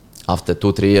 After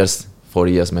 2, 3 years, 4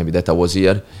 years maybe that I was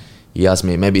here, he asked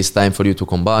me, maybe it's time for you to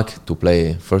come back to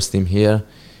play first team here.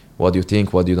 What do you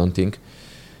think? What do you don't think?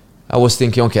 I was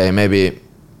thinking, okay, maybe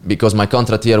because my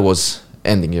contract here was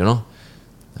ending,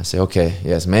 I say, okay,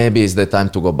 yes, maybe it's the time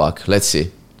to go back. Let's see.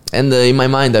 And in my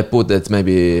mind, I put that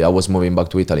maybe I was moving back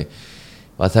to Italy.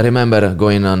 But I remember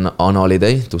going on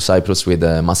holiday to Cyprus with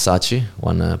Massaci,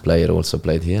 one player also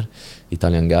played here,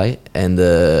 Italian guy, and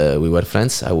we were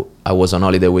friends. I was on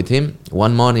holiday with him.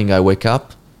 One morning I wake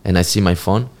up and I see my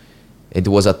phone. It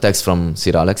was a text from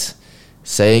Sir Alex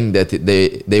saying that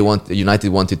United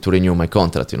wanted to renew my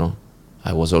contract.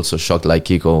 I was also shocked like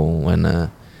Kiko when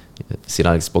Sir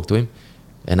Alex spoke to him.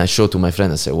 And I showed to my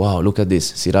friend, I said, wow, look at this.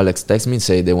 Sir Alex texts me and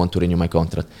say they want to renew my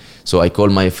contract. So I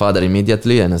called my father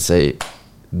immediately and I say,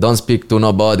 don't speak to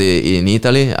nobody in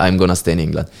Italy, I'm going to stay in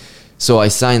England. So I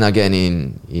signed again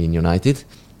in United.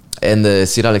 And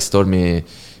Sir Alex told me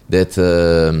that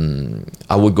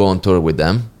I would go on tour with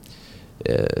them.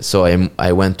 So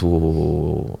I went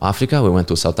to Africa, we went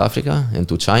to South Africa and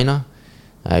to China.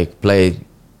 I played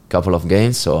a couple of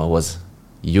games, so it was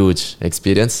huge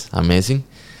experience, amazing.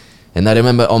 And I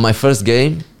remember on my first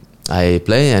game, I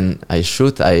play and I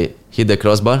shoot, I hit the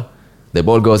crossbar, the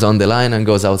ball goes on the line and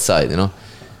goes outside,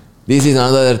 This is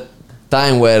another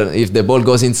time where if the ball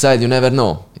goes inside, you never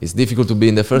know. It's difficult to be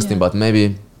in the first team, but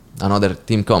maybe another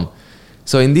team come.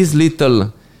 So in these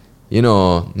little,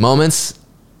 moments,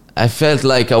 I felt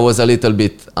like I was a little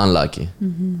bit unlucky.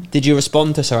 Did you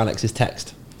respond to Sir Alex's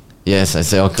text? Yes, I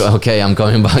say, okay, I'm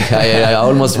coming back. I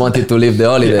almost wanted to leave the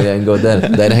holiday and go there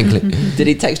directly. Did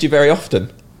he text you very often?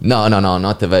 No,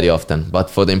 not very often. But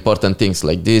for the important things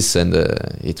like this, and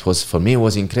it was, for me, it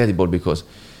was incredible because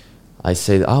I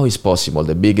said, how is possible?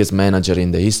 The biggest manager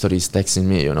in the history is texting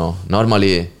me, you know.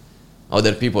 Normally,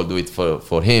 other people do it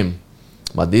for him.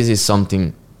 But this is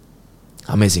something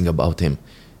amazing about him.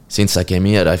 Since I came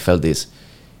here, I felt this.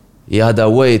 He had a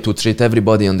way to treat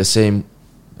everybody on the same,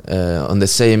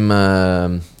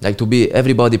 like to be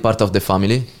everybody part of the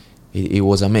family. It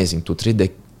was amazing to treat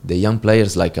the young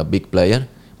players like a big player,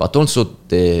 but also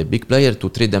the big player to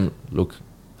treat them, look,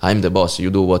 I'm the boss, you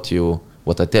do what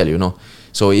I tell you, you know.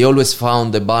 So he always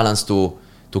found the balance to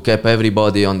keep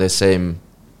everybody on the same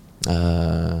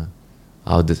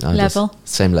level.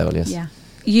 Same level, yes. Yeah.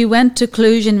 You went to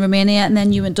Cluj in Romania, and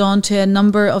then you went on to a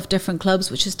number of different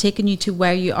clubs, which has taken you to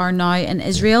where you are now in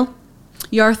Israel.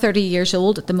 You're 30 years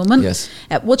old at the moment. Yes.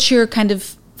 What's your kind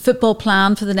of football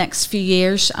plan for the next few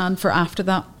years and for after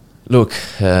that? Look,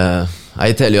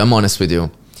 I tell you, I'm honest with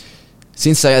you.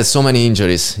 Since I had so many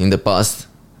injuries in the past,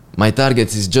 my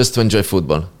target is just to enjoy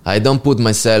football. I don't put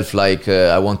myself like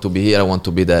I want to be here, I want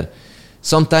to be there.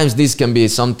 Sometimes this can be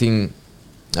something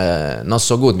not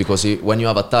so good because when you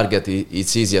have a target,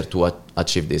 it's easier to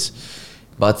achieve this.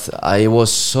 But I was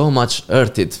so much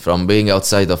hurted from being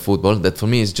outside of football that for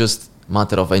me it's just a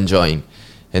matter of enjoying.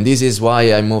 And this is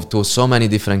why I moved to so many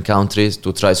different countries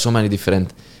to try so many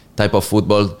different type of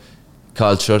football,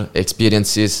 culture,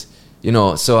 experiences, you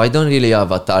know. So I don't really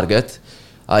have a target.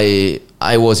 I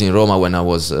was in Roma when I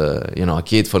was a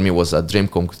kid. For me it was a dream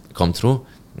come true.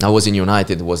 I was in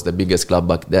United, it was the biggest club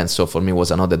back then, so for me it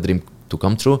was another dream to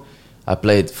come true. I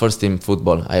played first team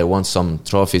football. I won some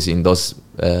trophies in those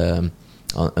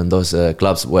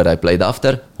clubs where I played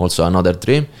after, also another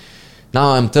dream.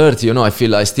 Now I'm 30, you know, I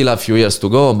feel I still have a few years to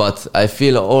go, but I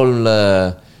feel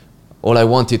all I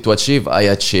wanted to achieve, I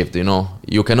achieved, you know.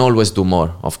 You can always do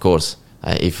more, of course.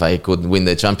 If I could win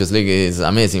the Champions League, it's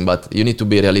amazing, but you need to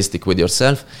be realistic with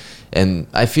yourself. And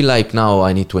I feel like now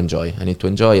I need to enjoy.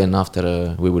 And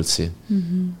after we will see.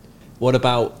 Mm-hmm. What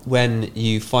about when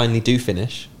you finally do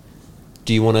finish?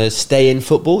 Do you want to stay in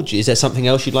football? Is there something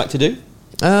else you'd like to do?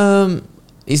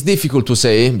 It's difficult to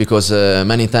say because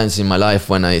many times in my life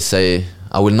when I say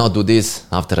I will not do this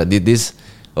after I did this,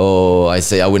 or I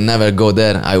say I will never go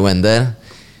there, I went there.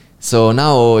 So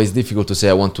now it's difficult to say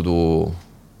I want to do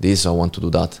this or I want to do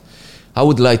that. I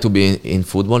would like to be in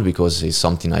football because it's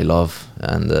something I love,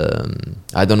 and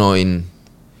I don't know in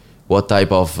what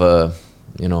type of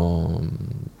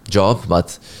job,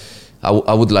 but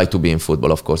I would like to be in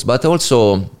football, of course. But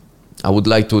also I would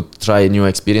like to try new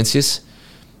experiences.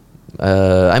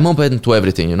 I'm open to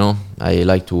everything, you know. I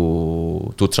like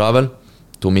to travel,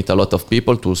 to meet a lot of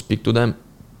people, to speak to them,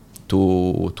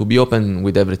 to be open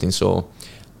with everything. So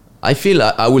I feel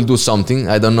I will do something.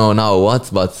 I don't know now what,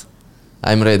 but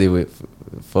I'm ready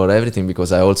for everything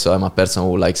because I'm a person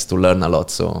who likes to learn a lot.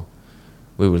 So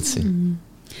we will see. Mm-hmm.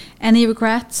 Any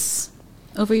regrets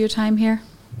over your time here?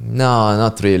 No,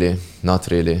 not really.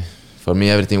 For me,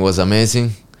 everything was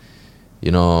amazing.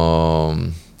 You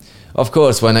know, of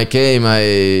course, when I came,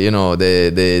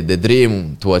 the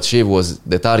dream to achieve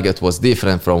the target was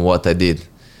different from what I did.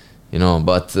 You know,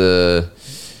 but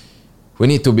we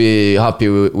need to be happy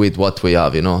with what we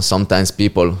have, you know. Sometimes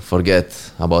people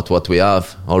forget about what we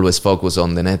have, always focus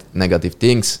on the negative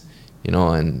things, you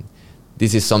know, and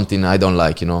this is something I don't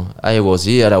like, you know. I was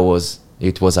here,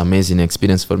 it was amazing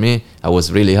experience for me. I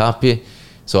was really happy,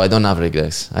 so I don't have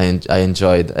regrets. I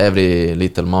enjoyed every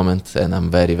little moment, and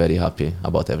I'm very, very happy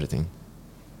about everything.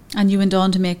 And you went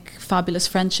on to make fabulous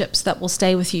friendships that will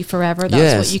stay with you forever.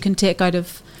 That's what you can take out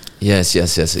of. Yes.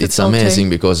 It's amazing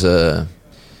because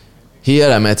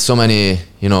here I met so many,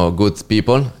 you know, good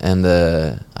people, and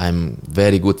I'm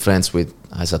very good friends with,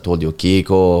 as I told you,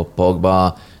 Kiko,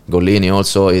 Pogba, Golini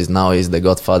also is the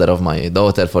godfather of my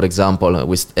daughter, for example.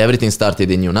 Everything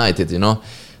started in United, you know,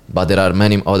 but there are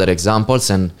many other examples,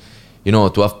 and you know,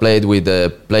 to have played with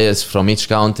players from each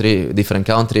country, different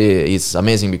country, is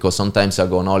amazing because sometimes I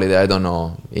go on holiday, I don't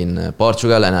know, in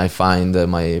Portugal, and I find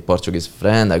my Portuguese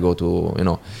friend, I go to, you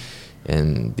know,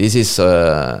 and this is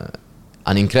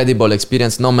an incredible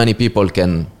experience not many people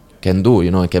can do,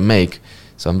 you know, can make.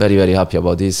 So I'm very, very happy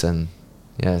about this, and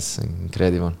yes,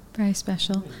 incredible. Very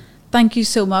special. Thank you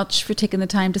so much for taking the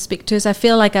time to speak to us. I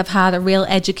feel like I've had a real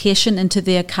education into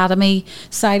the academy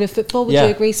side of football. Would you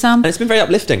agree, Sam? And it's been very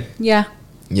uplifting. Yeah.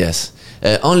 Yes.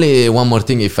 Only one more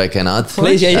thing, if I can add.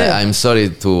 Please, yeah. I'm sorry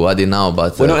to add it now,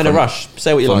 but we're not in a rush.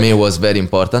 Say what you like. For me, it was very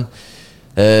important.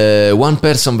 One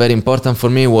person very important for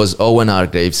me was Owen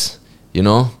Hargreaves. You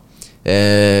know,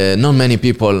 not many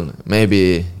people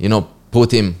maybe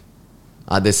put him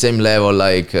at the same level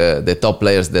like the top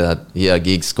players that here,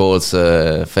 Giggs, Scholes,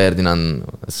 Ferdinand,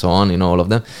 so on. All of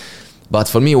them. But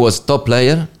for me, he was top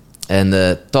player and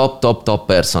top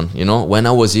person. When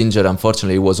I was injured,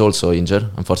 unfortunately, he was also injured.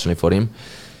 Unfortunately for him,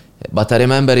 but I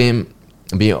remember him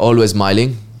being always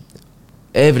smiling.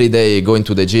 Every day going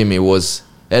to the gym, he was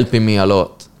helping me a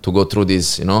lot to go through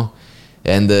this,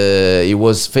 and he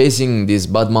was facing these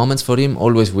bad moments for him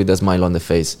always with a smile on the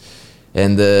face.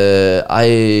 And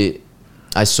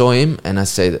I saw him and I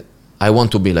said, I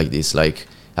want to be like this. Like,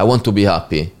 I want to be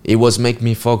happy. It was make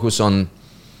me focus on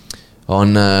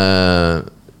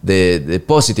the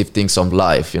positive things of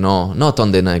life, not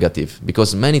on the negative,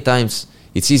 because many times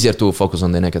it's easier to focus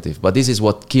on the negative, but this is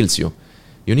what kills you.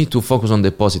 You need to focus on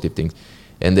the positive things.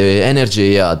 And the energy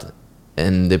he had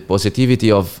and the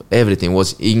positivity of everything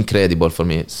was incredible for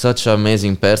me. Such an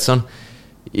amazing person.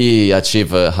 He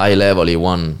achieved a high level, he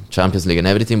won Champions League and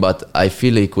everything, but I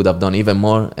feel he could have done even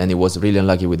more, and he was really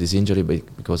unlucky with his injury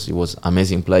because he was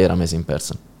amazing player, amazing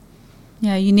person.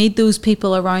 Yeah, you need those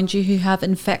people around you who have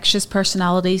infectious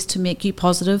personalities to make you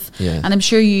positive. Yeah. And I'm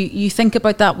sure you think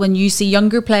about that when you see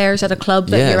younger players at a club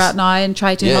that you're at now and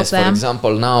try to help them. For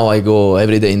example, now I go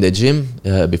every day in the gym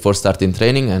before starting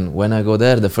training, and when I go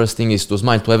there, the first thing is to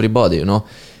smile to everybody,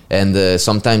 And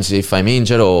sometimes if I'm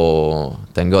injured, or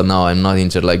thank God now I'm not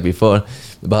injured like before,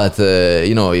 but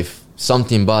if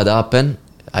something bad happen,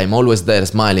 I'm always there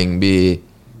smiling, be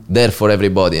there for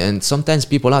everybody. And sometimes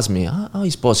people ask me, how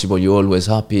is possible you're always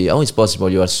happy? How is possible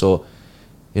you are so,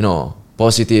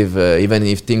 positive? Even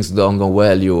if things don't go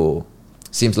well, you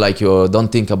seems like you don't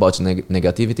think about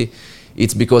negativity.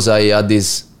 It's because I had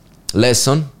this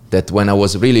lesson that when I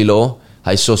was really low,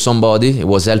 I saw somebody who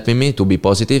was helping me to be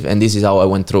positive, and this is how I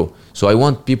went through. So I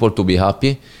want people to be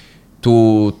happy,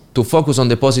 to focus on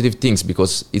the positive things,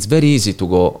 because it's very easy to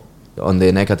go on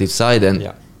the negative side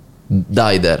and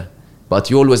die there. But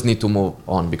you always need to move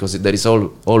on, because there is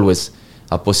always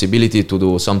a possibility to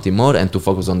do something more and to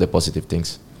focus on the positive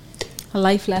things. A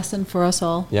life lesson for us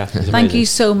all. Yeah, thank you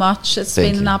so much. It's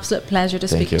been an absolute pleasure to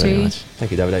speak to you.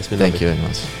 Thank you, Davide. It's been Thank you very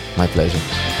much. My pleasure.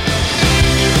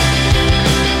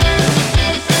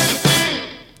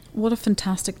 What a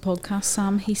fantastic podcast,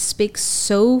 Sam. He speaks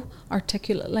so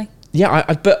articulately.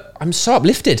 Yeah, but I'm so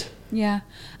uplifted. Yeah,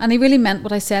 and he really meant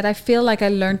what I said. I feel like I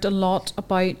learnt a lot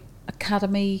about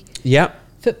academy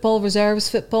football, reserves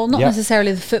football, not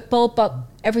necessarily the football, but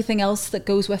everything else that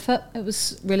goes with it. It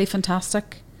was really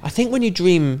fantastic. I think when you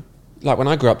dream, like when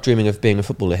I grew up dreaming of being a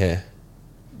footballer here,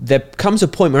 there comes a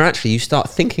point where actually you start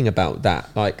thinking about that,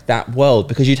 like that world,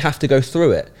 because you'd have to go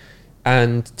through it.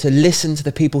 And to listen to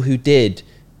the people who did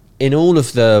in all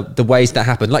of the ways that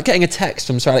happened, like getting a text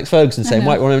from Sir Alex Ferguson saying,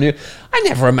 Mike, what am I doing? I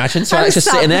never imagined Sir Alex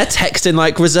just sitting there texting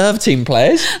like reserve team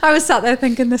players. I was sat there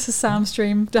thinking, this is Sam's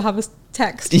dream, to have a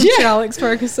text from Sir Alex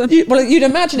Ferguson. You'd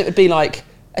imagine it would be like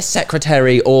a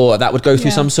secretary, or that would go through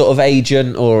some sort of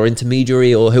agent or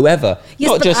intermediary or whoever. Yes,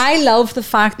 Not but just, I love the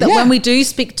fact that when we do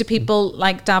speak to people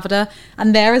like Davide,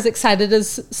 and they're as excited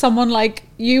as someone like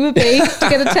you would be to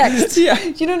get a text. Do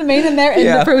you know what I mean? And they're in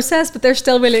the process, but they're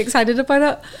still really excited about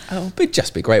it. Oh, it'd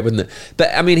just be great, wouldn't it?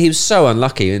 But I mean, he was so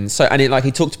unlucky, and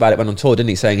he talked about it when on tour, didn't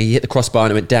he? Saying he hit the crossbar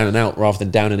and it went down and out rather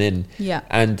than down and in. Yeah.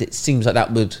 And it seems like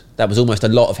that was almost a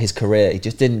lot of his career. He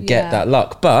just didn't get that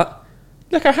luck, but.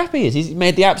 Look how happy he is. He's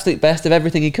made the absolute best of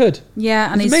everything he could.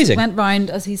 Yeah, and he went round,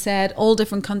 as he said, all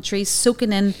different countries,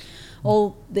 soaking in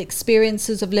all the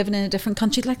experiences of living in a different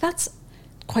country. Like, that's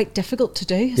quite difficult to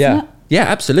do, isn't it? Yeah,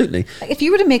 absolutely. Like, if you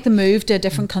were to make the move to a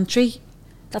different country,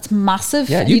 that's massive.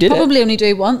 Yeah, and you you'd did probably only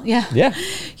do one. Yeah. Yeah.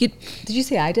 Did you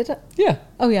say I did it? Yeah.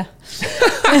 Oh, yeah.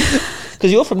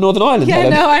 Because you're from Northern Ireland. Yeah,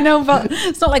 no, I know, but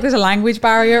it's not like there's a language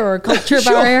barrier or a culture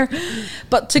barrier.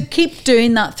 But to keep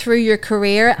doing that through your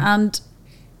career, and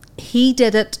he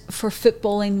did it for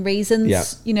footballing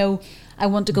reasons. Yeah. I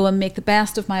want to go and make the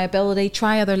best of my ability,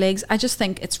 try other leagues. I just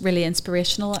think it's really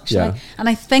inspirational, actually. Yeah. And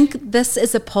I think this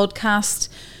is a podcast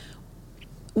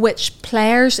which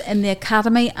players in the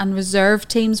academy and reserve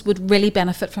teams would really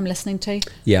benefit from listening to.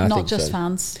 Yeah, not just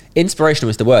fans. Inspirational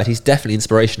is the word. He's definitely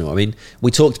inspirational. I mean,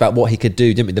 we talked about what he could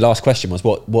do, didn't we? The last question was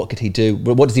what could he do?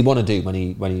 What does he want to do when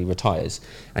he retires?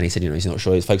 And he said, he's not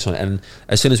sure. He's focused on it. And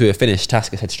as soon as we were finished,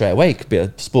 Tasker said straight away he could be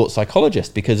a sports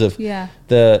psychologist because of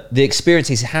the experience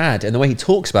he's had and the way he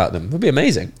talks about them. It would be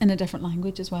amazing. In a different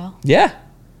language as well. Yeah.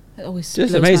 It always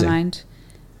just blows my mind.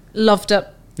 Loved it.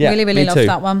 Yeah, really loved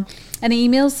that one. Any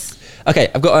emails?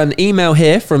 Okay, I've got an email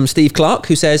here from Steve Clark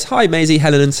who says, "Hi Maisie,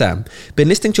 Helen and Sam. Been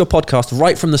listening to your podcast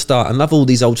right from the start and love all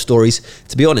these old stories.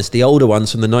 To be honest, the older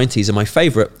ones from the 90s are my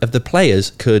favourite. Of the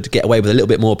players could get away with a little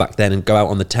bit more back then and go out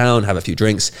on the town, have a few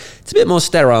drinks. It's a bit more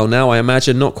sterile now, I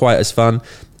imagine, not quite as fun.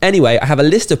 Anyway, I have a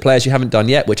list of players you haven't done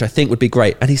yet, which I think would be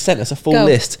great." And he sent us a full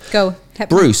list. Go.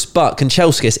 Bruce, Buck,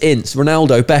 Kanchelskis, Ince,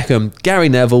 Ronaldo, Beckham, Gary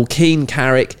Neville, Keane,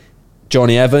 Carrick,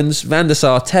 Johnny Evans, Van der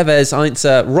Sar, Tevez,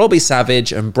 Heinze, Robbie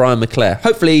Savage and Brian McClare.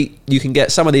 Hopefully you can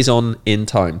get some of these on in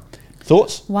time.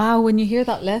 Thoughts? Wow, when you hear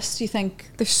that list, you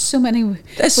think there's so many we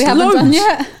There's haven't loads. done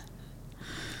yet.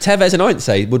 Tevez and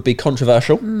Heinze would be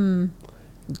controversial.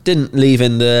 Didn't leave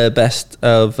in the best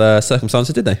of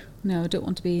circumstances, did they? No, don't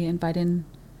want to be inviting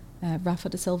Rafa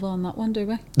de Silva on that one, do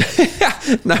we?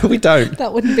 No, we don't.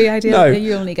 That wouldn't be ideal. No.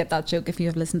 You only get that joke if you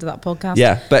have listened to that podcast.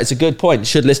 Yeah, but it's a good point. You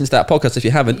should listen to that podcast if you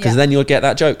haven't, because then you'll get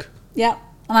that joke. Yeah.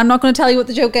 And I'm not going to tell you what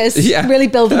the joke is. Yeah. Really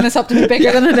building this up to be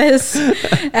bigger than it is.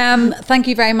 Thank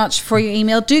you very much for your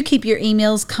email. Do keep your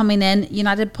emails coming in.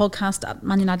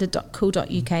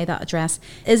 unitedpodcast@manunited.co.uk. That address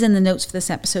is in the notes for this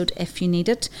episode if you need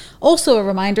it. Also a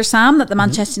reminder, Sam, that the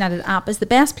Manchester United app is the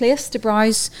best place to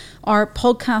browse our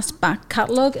podcast back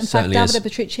catalogue. In fact, Davide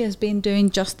Petrucci has been doing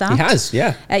just that. He has,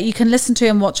 yeah. You can listen to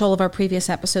and watch all of our previous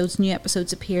episodes. New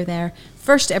episodes appear there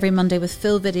first every Monday with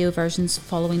full video versions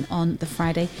following on the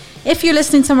Friday. If you're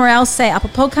listening somewhere else, say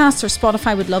Apple Podcasts or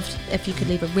Spotify, would love if you could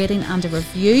leave a rating and a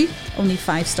review. Only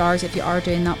 5 stars if you are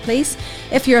doing that, please.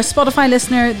 If you're a Spotify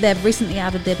listener, they've recently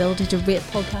added the ability to rate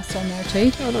podcasts on there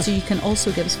too. Oh, nice. So you can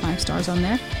also give us 5 stars on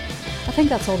there. I think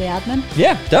that's all the admin.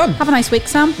 Yeah, done. Have a nice week,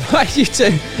 Sam. Bye, you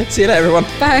too. See you later, everyone.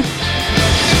 Bye.